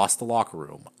Sirianni has lost the locker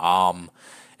room. And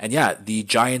yeah, the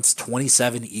Giants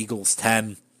 27, Eagles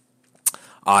 10.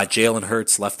 Jalen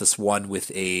Hurts left this one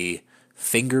with a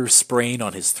finger sprain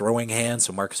on his throwing hand,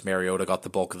 so Marcus Mariota got the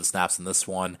bulk of the snaps in this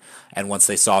one. And once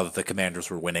they saw that the Commanders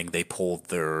were winning, they pulled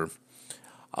the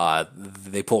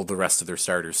rest of their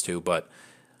starters too. But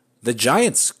the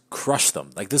Giants crushed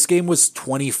them. This game was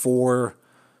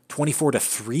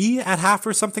 24-3 at half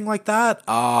or something like that.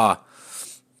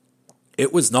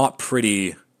 It was not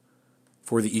pretty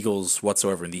for the Eagles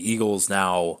whatsoever. And the Eagles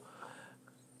now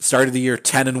started the year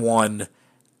 10-1,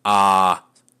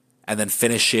 and then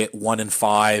finish it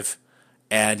 1-5.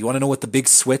 And you want to know what the big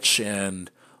switch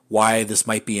and why this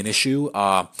might be an issue?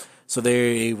 So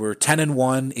they were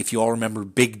 10-1. If you all remember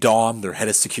Big Dom, their head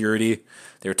of security,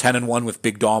 they were 10-1 with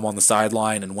Big Dom on the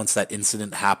sideline. And once that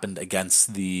incident happened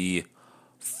against the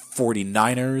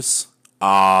 49ers,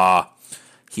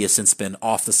 he has since been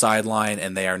off the sideline,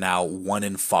 and they are now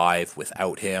 1-5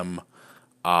 without him.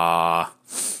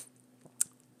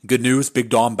 Good news, Big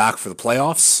Dom back for the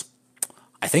playoffs,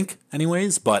 I think,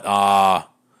 anyways. But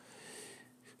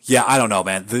yeah, I don't know,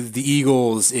 man. The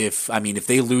Eagles, if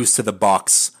they lose to the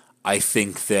Bucs, I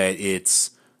think that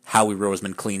it's Howie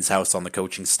Roseman cleans house on the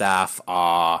coaching staff.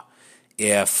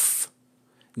 If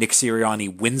Nick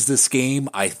Sirianni wins this game,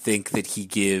 I think that he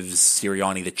gives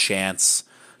Sirianni the chance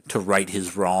to right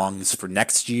his wrongs for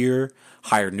next year,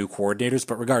 hire new coordinators.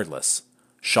 But regardless,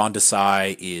 Sean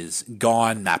Desai is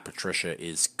gone, Matt Patricia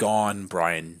is gone,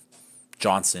 Brian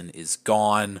Johnson is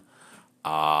gone.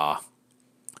 Yeah,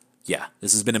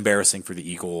 this has been embarrassing for the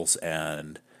Eagles,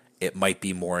 and it might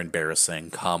be more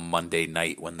embarrassing come Monday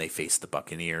night when they face the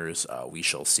Buccaneers. We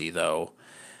shall see, though.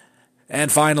 And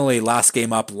finally, last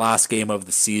game up, last game of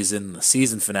the season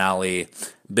finale.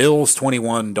 Bills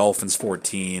 21, Dolphins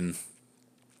 14.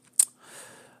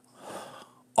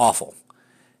 Awful.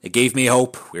 It gave me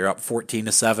hope. We were up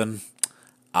 14-7.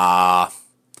 At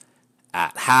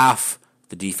half,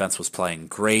 The defense was playing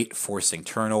great, forcing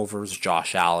turnovers.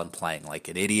 Josh Allen playing like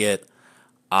an idiot.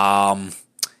 It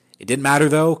didn't matter,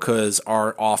 though, because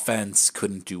our offense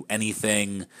couldn't do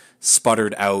anything,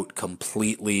 sputtered out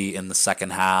completely in the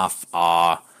second half.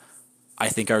 I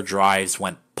think our drives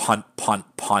went punt, punt,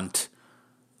 punt,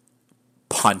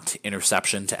 punt,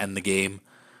 interception to end the game.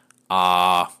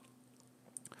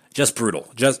 Just brutal.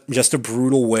 Just a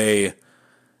brutal way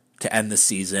to end the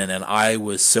season, and I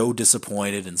was so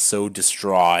disappointed and so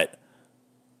distraught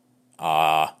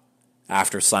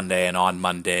after Sunday and on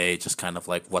Monday, just kind of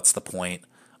like, what's the point of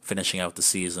finishing out the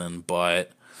season?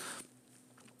 But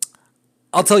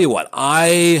I'll tell you what,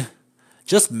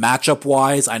 just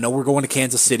matchup-wise, I know we're going to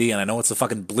Kansas City, and I know it's a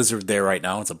fucking blizzard there right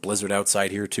now. It's a blizzard outside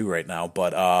here too right now,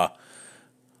 but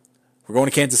we're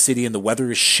going to Kansas City, and the weather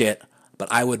is shit, but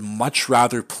I would much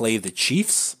rather play the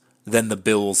Chiefs than the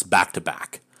Bills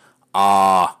back-to-back.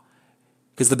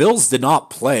 Because the Bills did not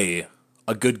play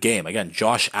a good game. Again,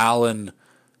 Josh Allen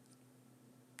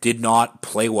did not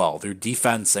play well. Their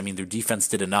defense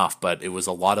did enough, but it was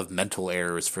a lot of mental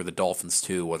errors for the Dolphins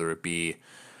too, whether it be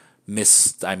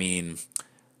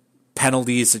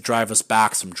penalties that drive us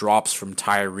back, some drops from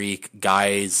Tyreek,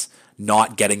 guys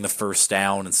not getting the first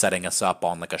down and setting us up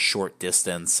on like a short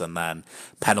distance, and then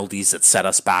penalties that set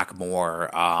us back more.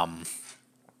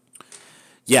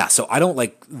 So I don't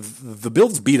like the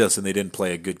Bills beat us and they didn't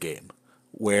play a good game,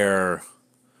 where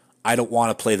I don't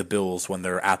want to play the Bills when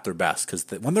they're at their best, because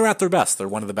when they're at their best, they're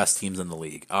one of the best teams in the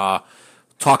league.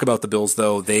 Talk about the Bills,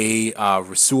 though.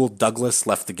 Rasul Douglas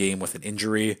left the game with an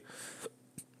injury.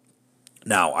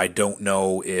 Now, I don't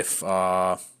know if,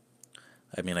 I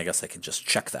guess I can just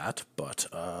check that, but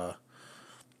I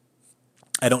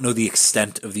don't know the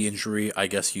extent of the injury. I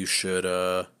guess you should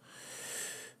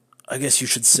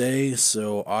say,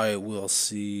 so I will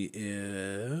see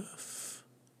if...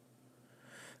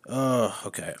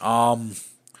 okay.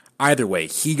 Either way,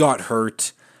 he got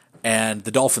hurt, and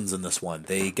the Dolphins in this one,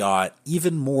 they got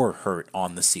even more hurt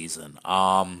on the season.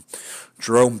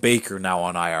 Jerome Baker now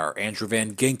on IR, Andrew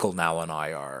Van Ginkel now on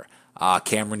IR,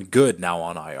 Cameron Good now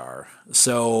on IR.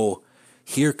 So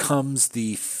here comes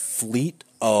the fleet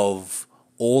of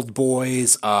old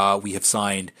boys. We have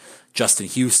signed Justin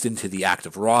Houston to the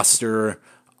active roster,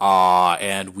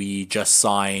 and we just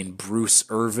signed Bruce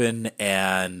Irvin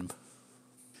and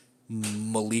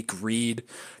Malik Reed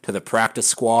to the practice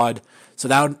squad.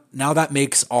 So now that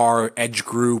makes our edge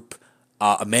group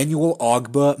Emmanuel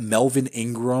Ogba, Melvin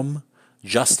Ingram,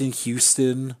 Justin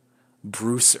Houston,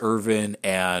 Bruce Irvin,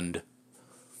 and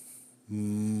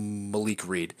Malik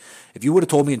Reed. If you would have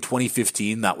told me in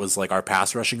 2015 that was like our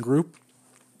pass rushing group,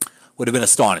 would have been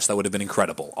astonished. That would have been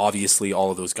incredible. Obviously,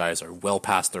 all of those guys are well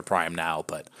past their prime now,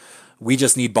 but we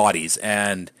just need bodies.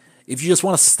 And if you just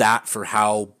want a stat for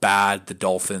how bad the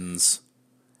Dolphins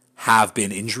have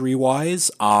been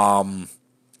injury-wise, nope,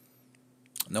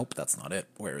 that's not it.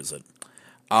 Where is it?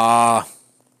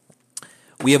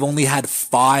 We have only had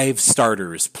 5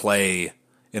 starters play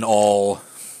in all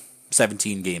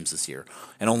 17 games this year,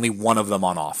 and only one of them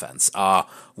on offense.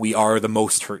 We are the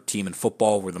most hurt team in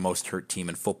football. We're the most hurt team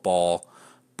in football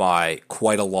by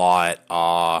quite a lot.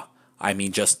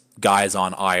 Just guys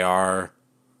on IR: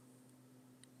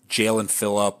 Jalen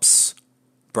Phillips,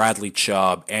 Bradley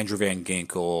Chubb, Andrew Van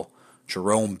Ginkel,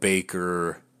 Jerome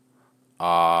Baker,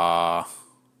 Connor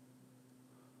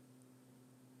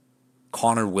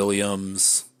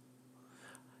Williams,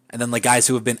 and then like guys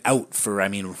who have been out for,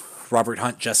 Robert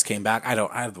Hunt just came back. I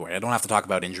don't have to talk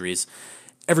about injuries.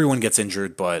 Everyone gets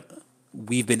injured, but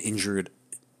we've been injured,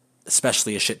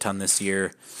 especially a shit ton this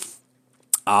year.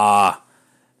 I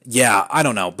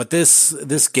don't know. But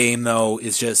this game, though,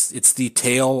 it's the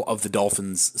tale of the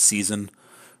Dolphins season,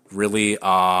 really.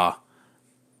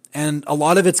 And a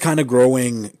lot of it's kind of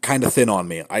growing kind of thin on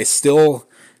me.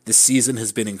 This season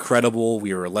has been incredible.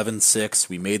 We were 11-6.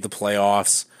 We made the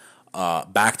playoffs.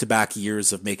 Back-to-back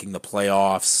years of making the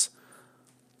playoffs.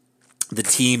 The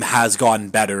team has gotten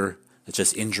better. It's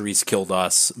just injuries killed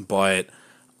us. But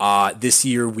this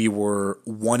year we were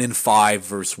 1-5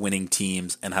 versus winning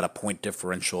teams and had a point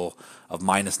differential of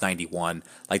 -91.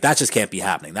 Like, that just can't be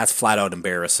happening. That's flat out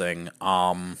embarrassing.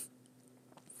 And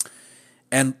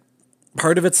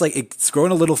part of it's like it's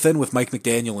growing a little thin with Mike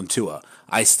McDaniel and Tua.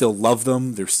 I still love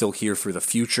them. They're still here for the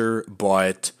future,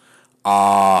 but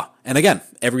and again,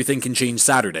 everything can change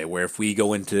Saturday, where if we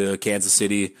go into Kansas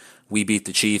City, we beat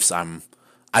the Chiefs. I'm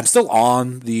still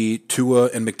on the Tua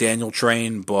and McDaniel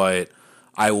train, but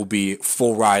I will be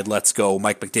full ride, let's go.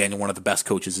 Mike McDaniel, one of the best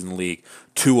coaches in the league.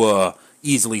 Tua,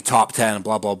 easily top 10,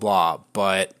 blah, blah, blah.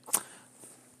 But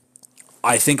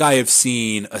I think I have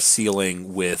seen a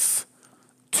ceiling with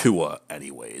Tua,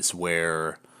 anyways,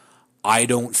 where I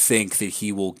don't think that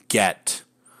he will get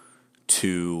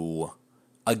to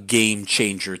a game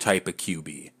changer type of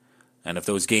QB. And if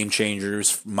those game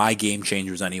changers, my game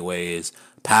changers anyways,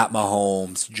 Pat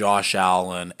Mahomes, Josh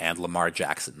Allen, and Lamar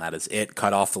Jackson. That is it.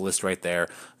 Cut off the list right there.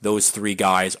 Those three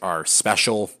guys are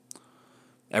special.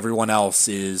 Everyone else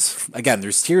is, again,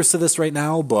 there's tiers to this right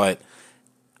now, but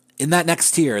in that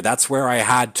next tier, that's where I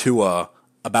had Tua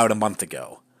about a month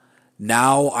ago.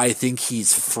 Now I think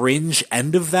he's fringe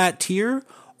end of that tier,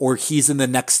 or he's in the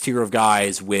next tier of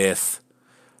guys with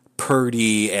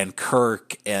Purdy and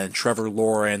Kirk and Trevor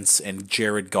Lawrence and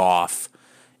Jared Goff,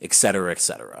 etc.,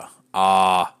 etc.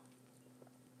 Now,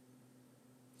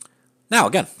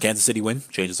 again, Kansas City win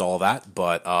changes all of that,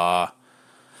 but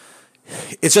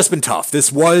it's just been tough.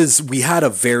 We had a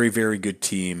very, very good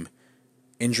team.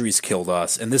 Injuries killed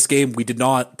us. In this game, we did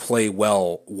not play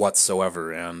well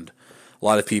whatsoever, and a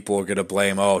lot of people are going to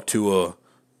blame, Tua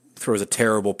throws a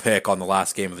terrible pick on the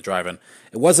last game of the drive-in.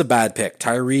 It was a bad pick.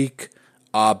 Tyreek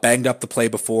banged up the play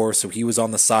before, so he was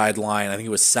on the sideline. I think it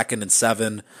was 2nd and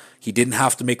 7. He didn't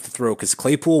have to make the throw because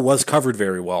Claypool was covered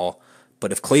very well.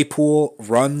 But if Claypool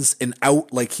runs an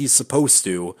out like he's supposed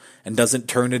to and doesn't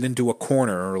turn it into a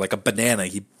corner or like a banana,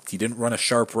 he didn't run a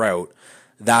sharp route,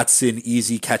 that's an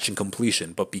easy catch and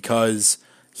completion. But because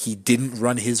he didn't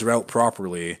run his route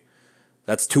properly,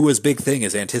 that's Tua's big thing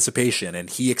is anticipation, and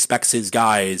he expects his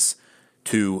guys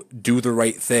to do the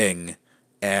right thing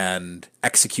and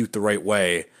execute the right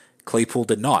way. Claypool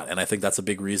did not, and I think that's a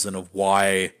big reason of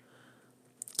why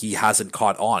he hasn't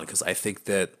caught on, because I think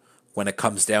that when it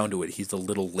comes down to it, he's a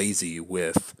little lazy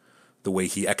with the way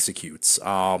he executes.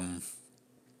 Either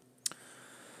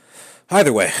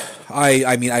way,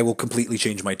 I mean, I will completely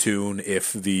change my tune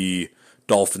if the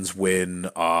Dolphins win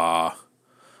on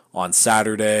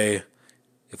Saturday.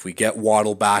 If we get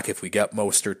Waddle back, if we get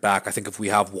Mostert back, I think if we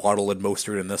have Waddle and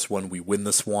Mostert in this one, we win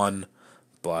this one.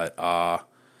 But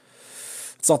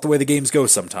it's not the way the games go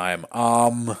sometime.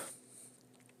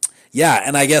 Yeah,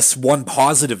 and I guess one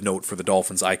positive note for the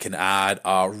Dolphins I can add,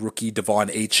 rookie Devon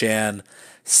Achane,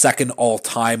 second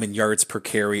all-time in yards per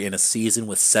carry in a season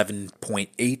with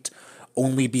 7.8,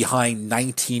 only behind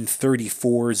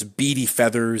 1934's Beatty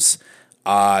Feathers.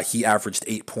 He averaged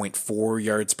 8.4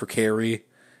 yards per carry.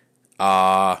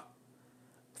 The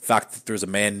fact that there's a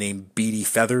man named Beatty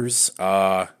Feathers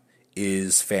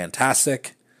is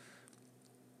fantastic.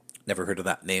 Never heard of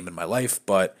that name in my life,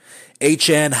 but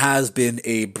Achane has been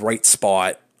a bright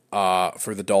spot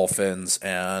for the Dolphins,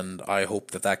 and I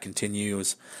hope that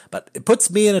continues. But it puts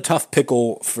me in a tough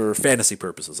pickle for fantasy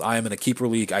purposes. I am in a keeper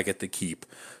league. I get to keep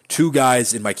 2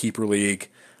 guys in my keeper league,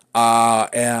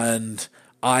 and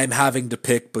I'm having to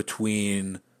pick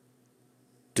between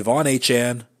Devon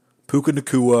Achane, Puka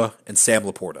Nacua, and Sam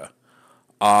Laporta.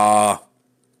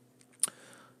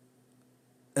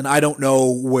 And I don't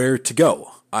know where to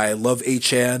go. I love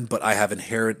Achane, but I have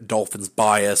inherent Dolphins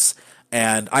bias,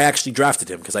 and I actually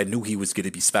drafted him because I knew he was going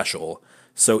to be special.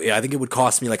 So I think it would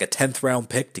cost me like a 10th round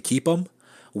pick to keep him,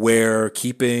 where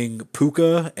keeping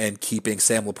Puka and keeping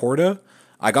Sam Laporta,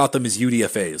 I got them as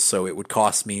UDFAs, so it would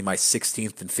cost me my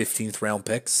 16th and 15th round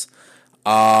picks.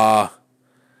 And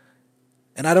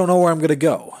I don't know where I'm going to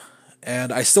go.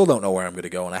 And I still don't know where I'm going to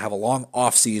go, and I have a long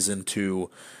offseason to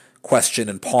question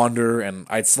and ponder, and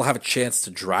I'd still have a chance to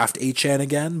draft Achane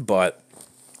again, but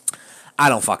I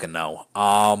don't fucking know.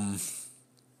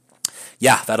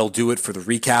 Yeah, that'll do it for the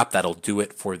recap. That'll do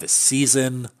it for the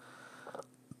season.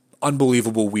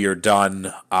 Unbelievable we are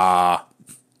done. But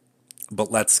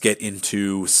let's get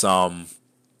into some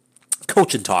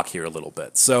coaching talk here a little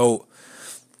bit. So,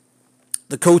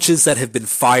 the coaches that have been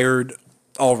fired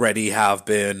already have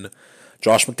been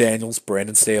Josh McDaniels,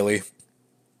 Brandon Staley,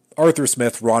 Arthur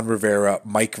Smith, Ron Rivera,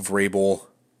 Mike Vrabel,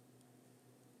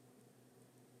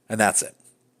 and that's it.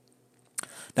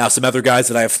 Now, some other guys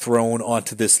that I have thrown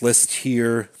onto this list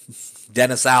here,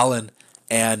 Dennis Allen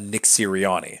and Nick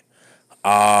Sirianni.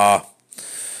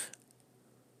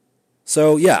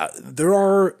 So, yeah, there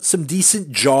are some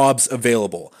decent jobs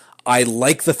available. I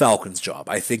like the Falcons job.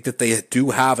 I think that they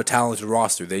do have a talented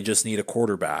roster. They just need a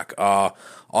quarterback.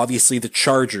 Obviously, the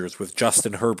Chargers with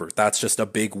Justin Herbert, that's just a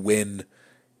big win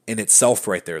in itself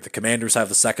right there. The Commanders have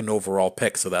the 2nd overall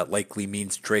pick, so that likely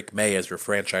means Drake May as your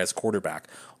franchise quarterback.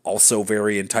 Also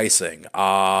very enticing.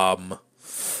 I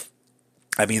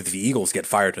mean, if the Eagles get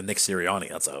fired to Nick Sirianni,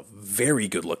 that's a very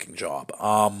good-looking job.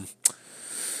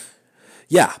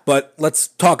 Yeah, but let's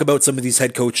talk about some of these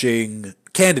head coaching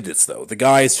candidates, though. The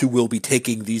guys who will be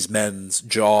taking these men's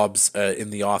jobs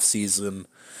in the offseason.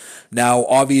 Now,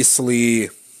 obviously,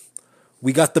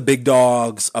 we got the big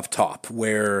dogs up top,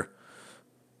 where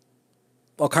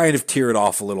I'll kind of tear it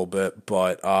off a little bit,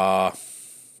 but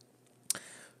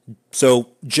so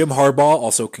Jim Harbaugh,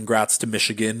 also congrats to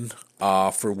Michigan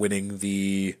for winning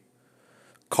the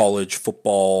college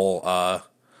football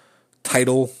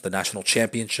title, the national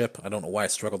championship. I don't know why I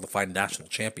struggled to find national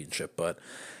championship, but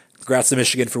congrats to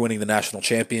Michigan for winning the national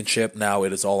championship. Now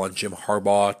it is all on Jim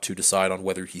Harbaugh to decide on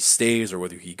whether he stays or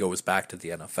whether he goes back to the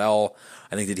NFL.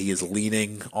 I think that he is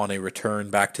leaning on a return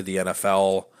back to the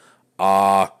NFL.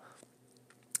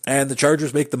 And the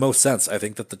Chargers make the most sense. I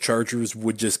think that the Chargers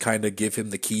would just kind of give him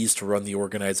the keys to run the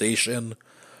organization.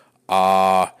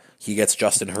 He gets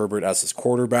Justin Herbert as his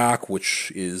quarterback,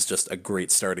 which is just a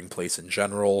great starting place in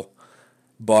general.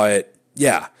 But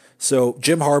yeah, so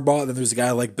Jim Harbaugh, then there's a guy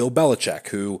like Bill Belichick,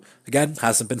 who, again,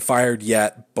 hasn't been fired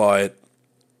yet, but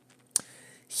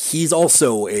he's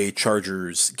also a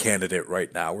Chargers candidate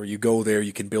right now, where you go there,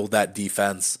 you can build that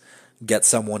defense, get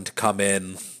someone to come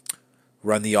in,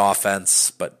 run the offense,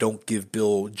 but don't give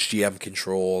Bill GM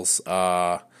controls.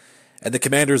 And the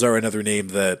Commanders are another name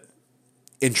that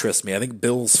interests me. I think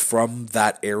Bill's from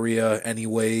that area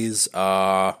anyways.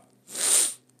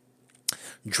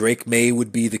 Drake May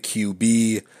would be the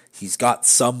QB. He's got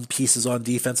some pieces on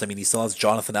defense. I mean, he still has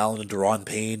Jonathan Allen and Daron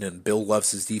Payne, and Bill loves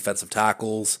his defensive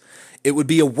tackles. It would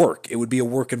be a work. It would be a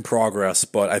work in progress,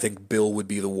 but I think Bill would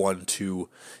be the one to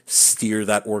steer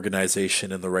that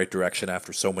organization in the right direction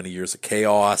after so many years of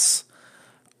chaos.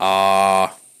 And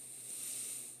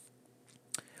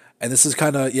this is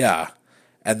kind of, yeah.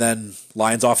 And then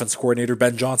Lions offense coordinator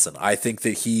Ben Johnson. I think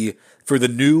that he, for the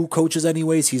new coaches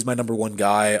anyways, he's my number one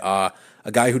guy.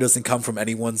 A guy who doesn't come from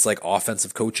anyone's like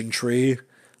offensive coaching tree.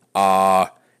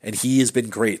 And he has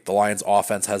been great. The Lions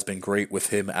offense has been great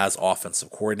with him as offensive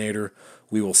coordinator.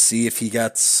 We will see if he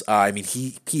gets,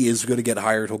 he is going to get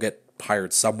hired. He'll get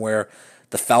hired somewhere.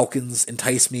 The Falcons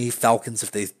entice me. Falcons, if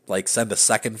they like send a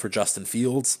second for Justin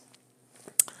Fields.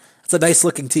 It's a nice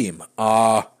looking team.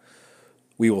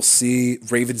 We will see.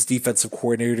 Ravens defensive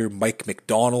coordinator Mike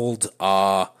McDonald.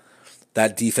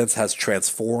 That defense has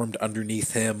transformed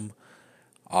underneath him.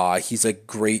 He's a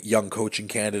great young coaching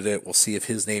candidate. We'll see if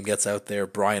his name gets out there.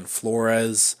 Brian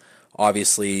Flores.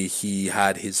 Obviously, he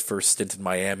had his first stint in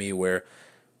Miami where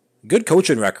good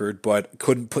coaching record, but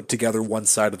couldn't put together one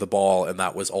side of the ball, and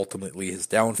that was ultimately his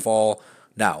downfall.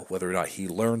 Now, whether or not he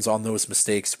learns on those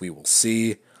mistakes, we will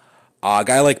see. A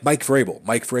guy like Mike Vrabel.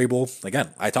 Mike Vrabel, again,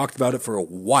 I talked about it for a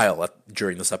while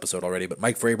during this episode already, but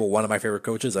Mike Vrabel, one of my favorite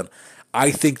coaches, and I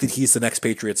think that he's the next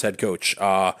Patriots head coach.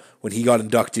 When he got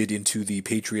inducted into the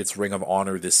Patriots Ring of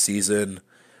Honor this season,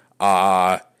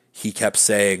 he kept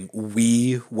saying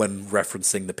 "we" when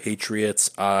referencing the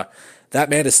Patriots. That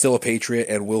man is still a Patriot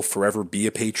and will forever be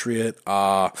a Patriot.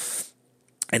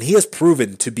 And he has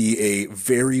proven to be a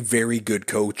very, very good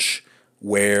coach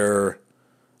where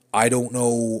I don't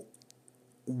know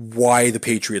why the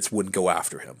Patriots wouldn't go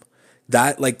after him.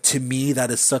 That, like, to me,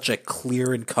 that is such a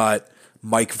clear and cut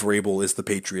Mike Vrabel is the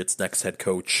Patriots' next head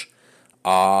coach.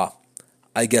 I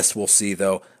guess we'll see,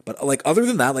 though. But, like, other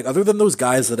than that, like, other than those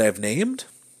guys that I've named,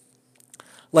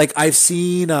 like, I've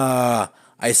seen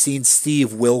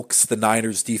Steve Wilkes, the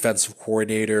Niners defensive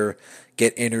coordinator,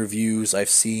 get interviews. I've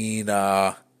seen,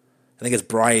 I think it's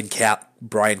Brian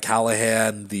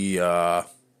Callahan, the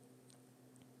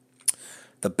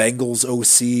Bengals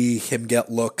OC, him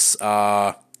get looks.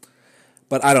 But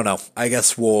I don't know. I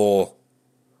guess we'll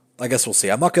see.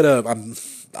 I'm not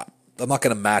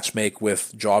gonna match make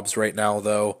with jobs right now,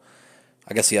 though.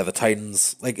 I guess the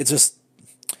Titans. Like, it's just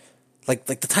like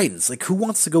the Titans. Like, who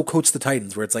wants to go coach the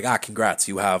Titans? Where it's like, congrats,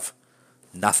 you have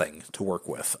nothing to work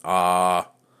with. I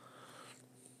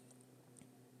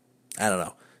don't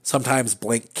know. Sometimes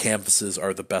blank canvases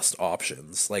are the best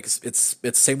options. Like, it's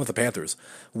same with the Panthers.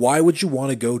 Why would you want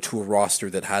to go to a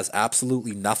roster that has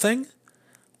absolutely nothing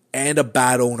and a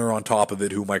bad owner on top of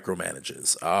it who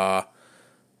micromanages?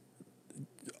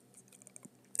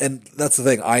 And that's the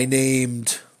thing. I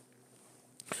named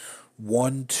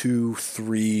 1, 2,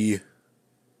 3,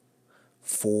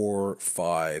 4,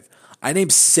 5. I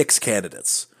named 6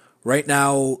 candidates. Right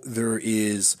now, there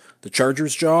is the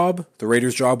Chargers job, the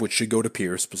Raiders job, which should go to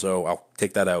Pierce, so I'll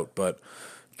take that out. But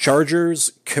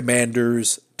Chargers,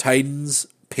 Commanders, Titans,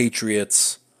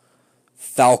 Patriots,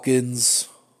 Falcons,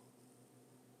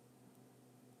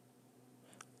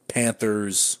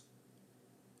 Panthers.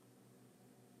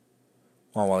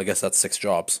 Oh, well, I guess that's 6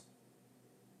 jobs.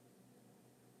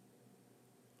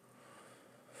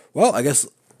 Well, I guess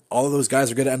all of those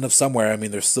guys are going to end up somewhere. I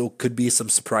mean, there still could be some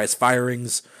surprise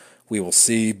firings. We will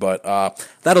see, but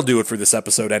that'll do it for this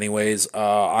episode anyways.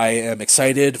 I am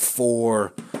excited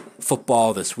for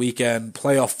football this weekend,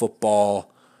 playoff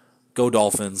football. Go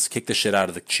Dolphins. Kick the shit out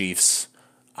of the Chiefs.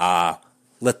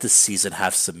 Let this season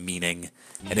have some meaning.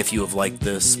 And if you have liked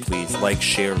this, please like,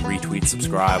 share, retweet,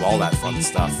 subscribe, all that fun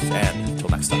stuff. And until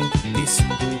next time, peace.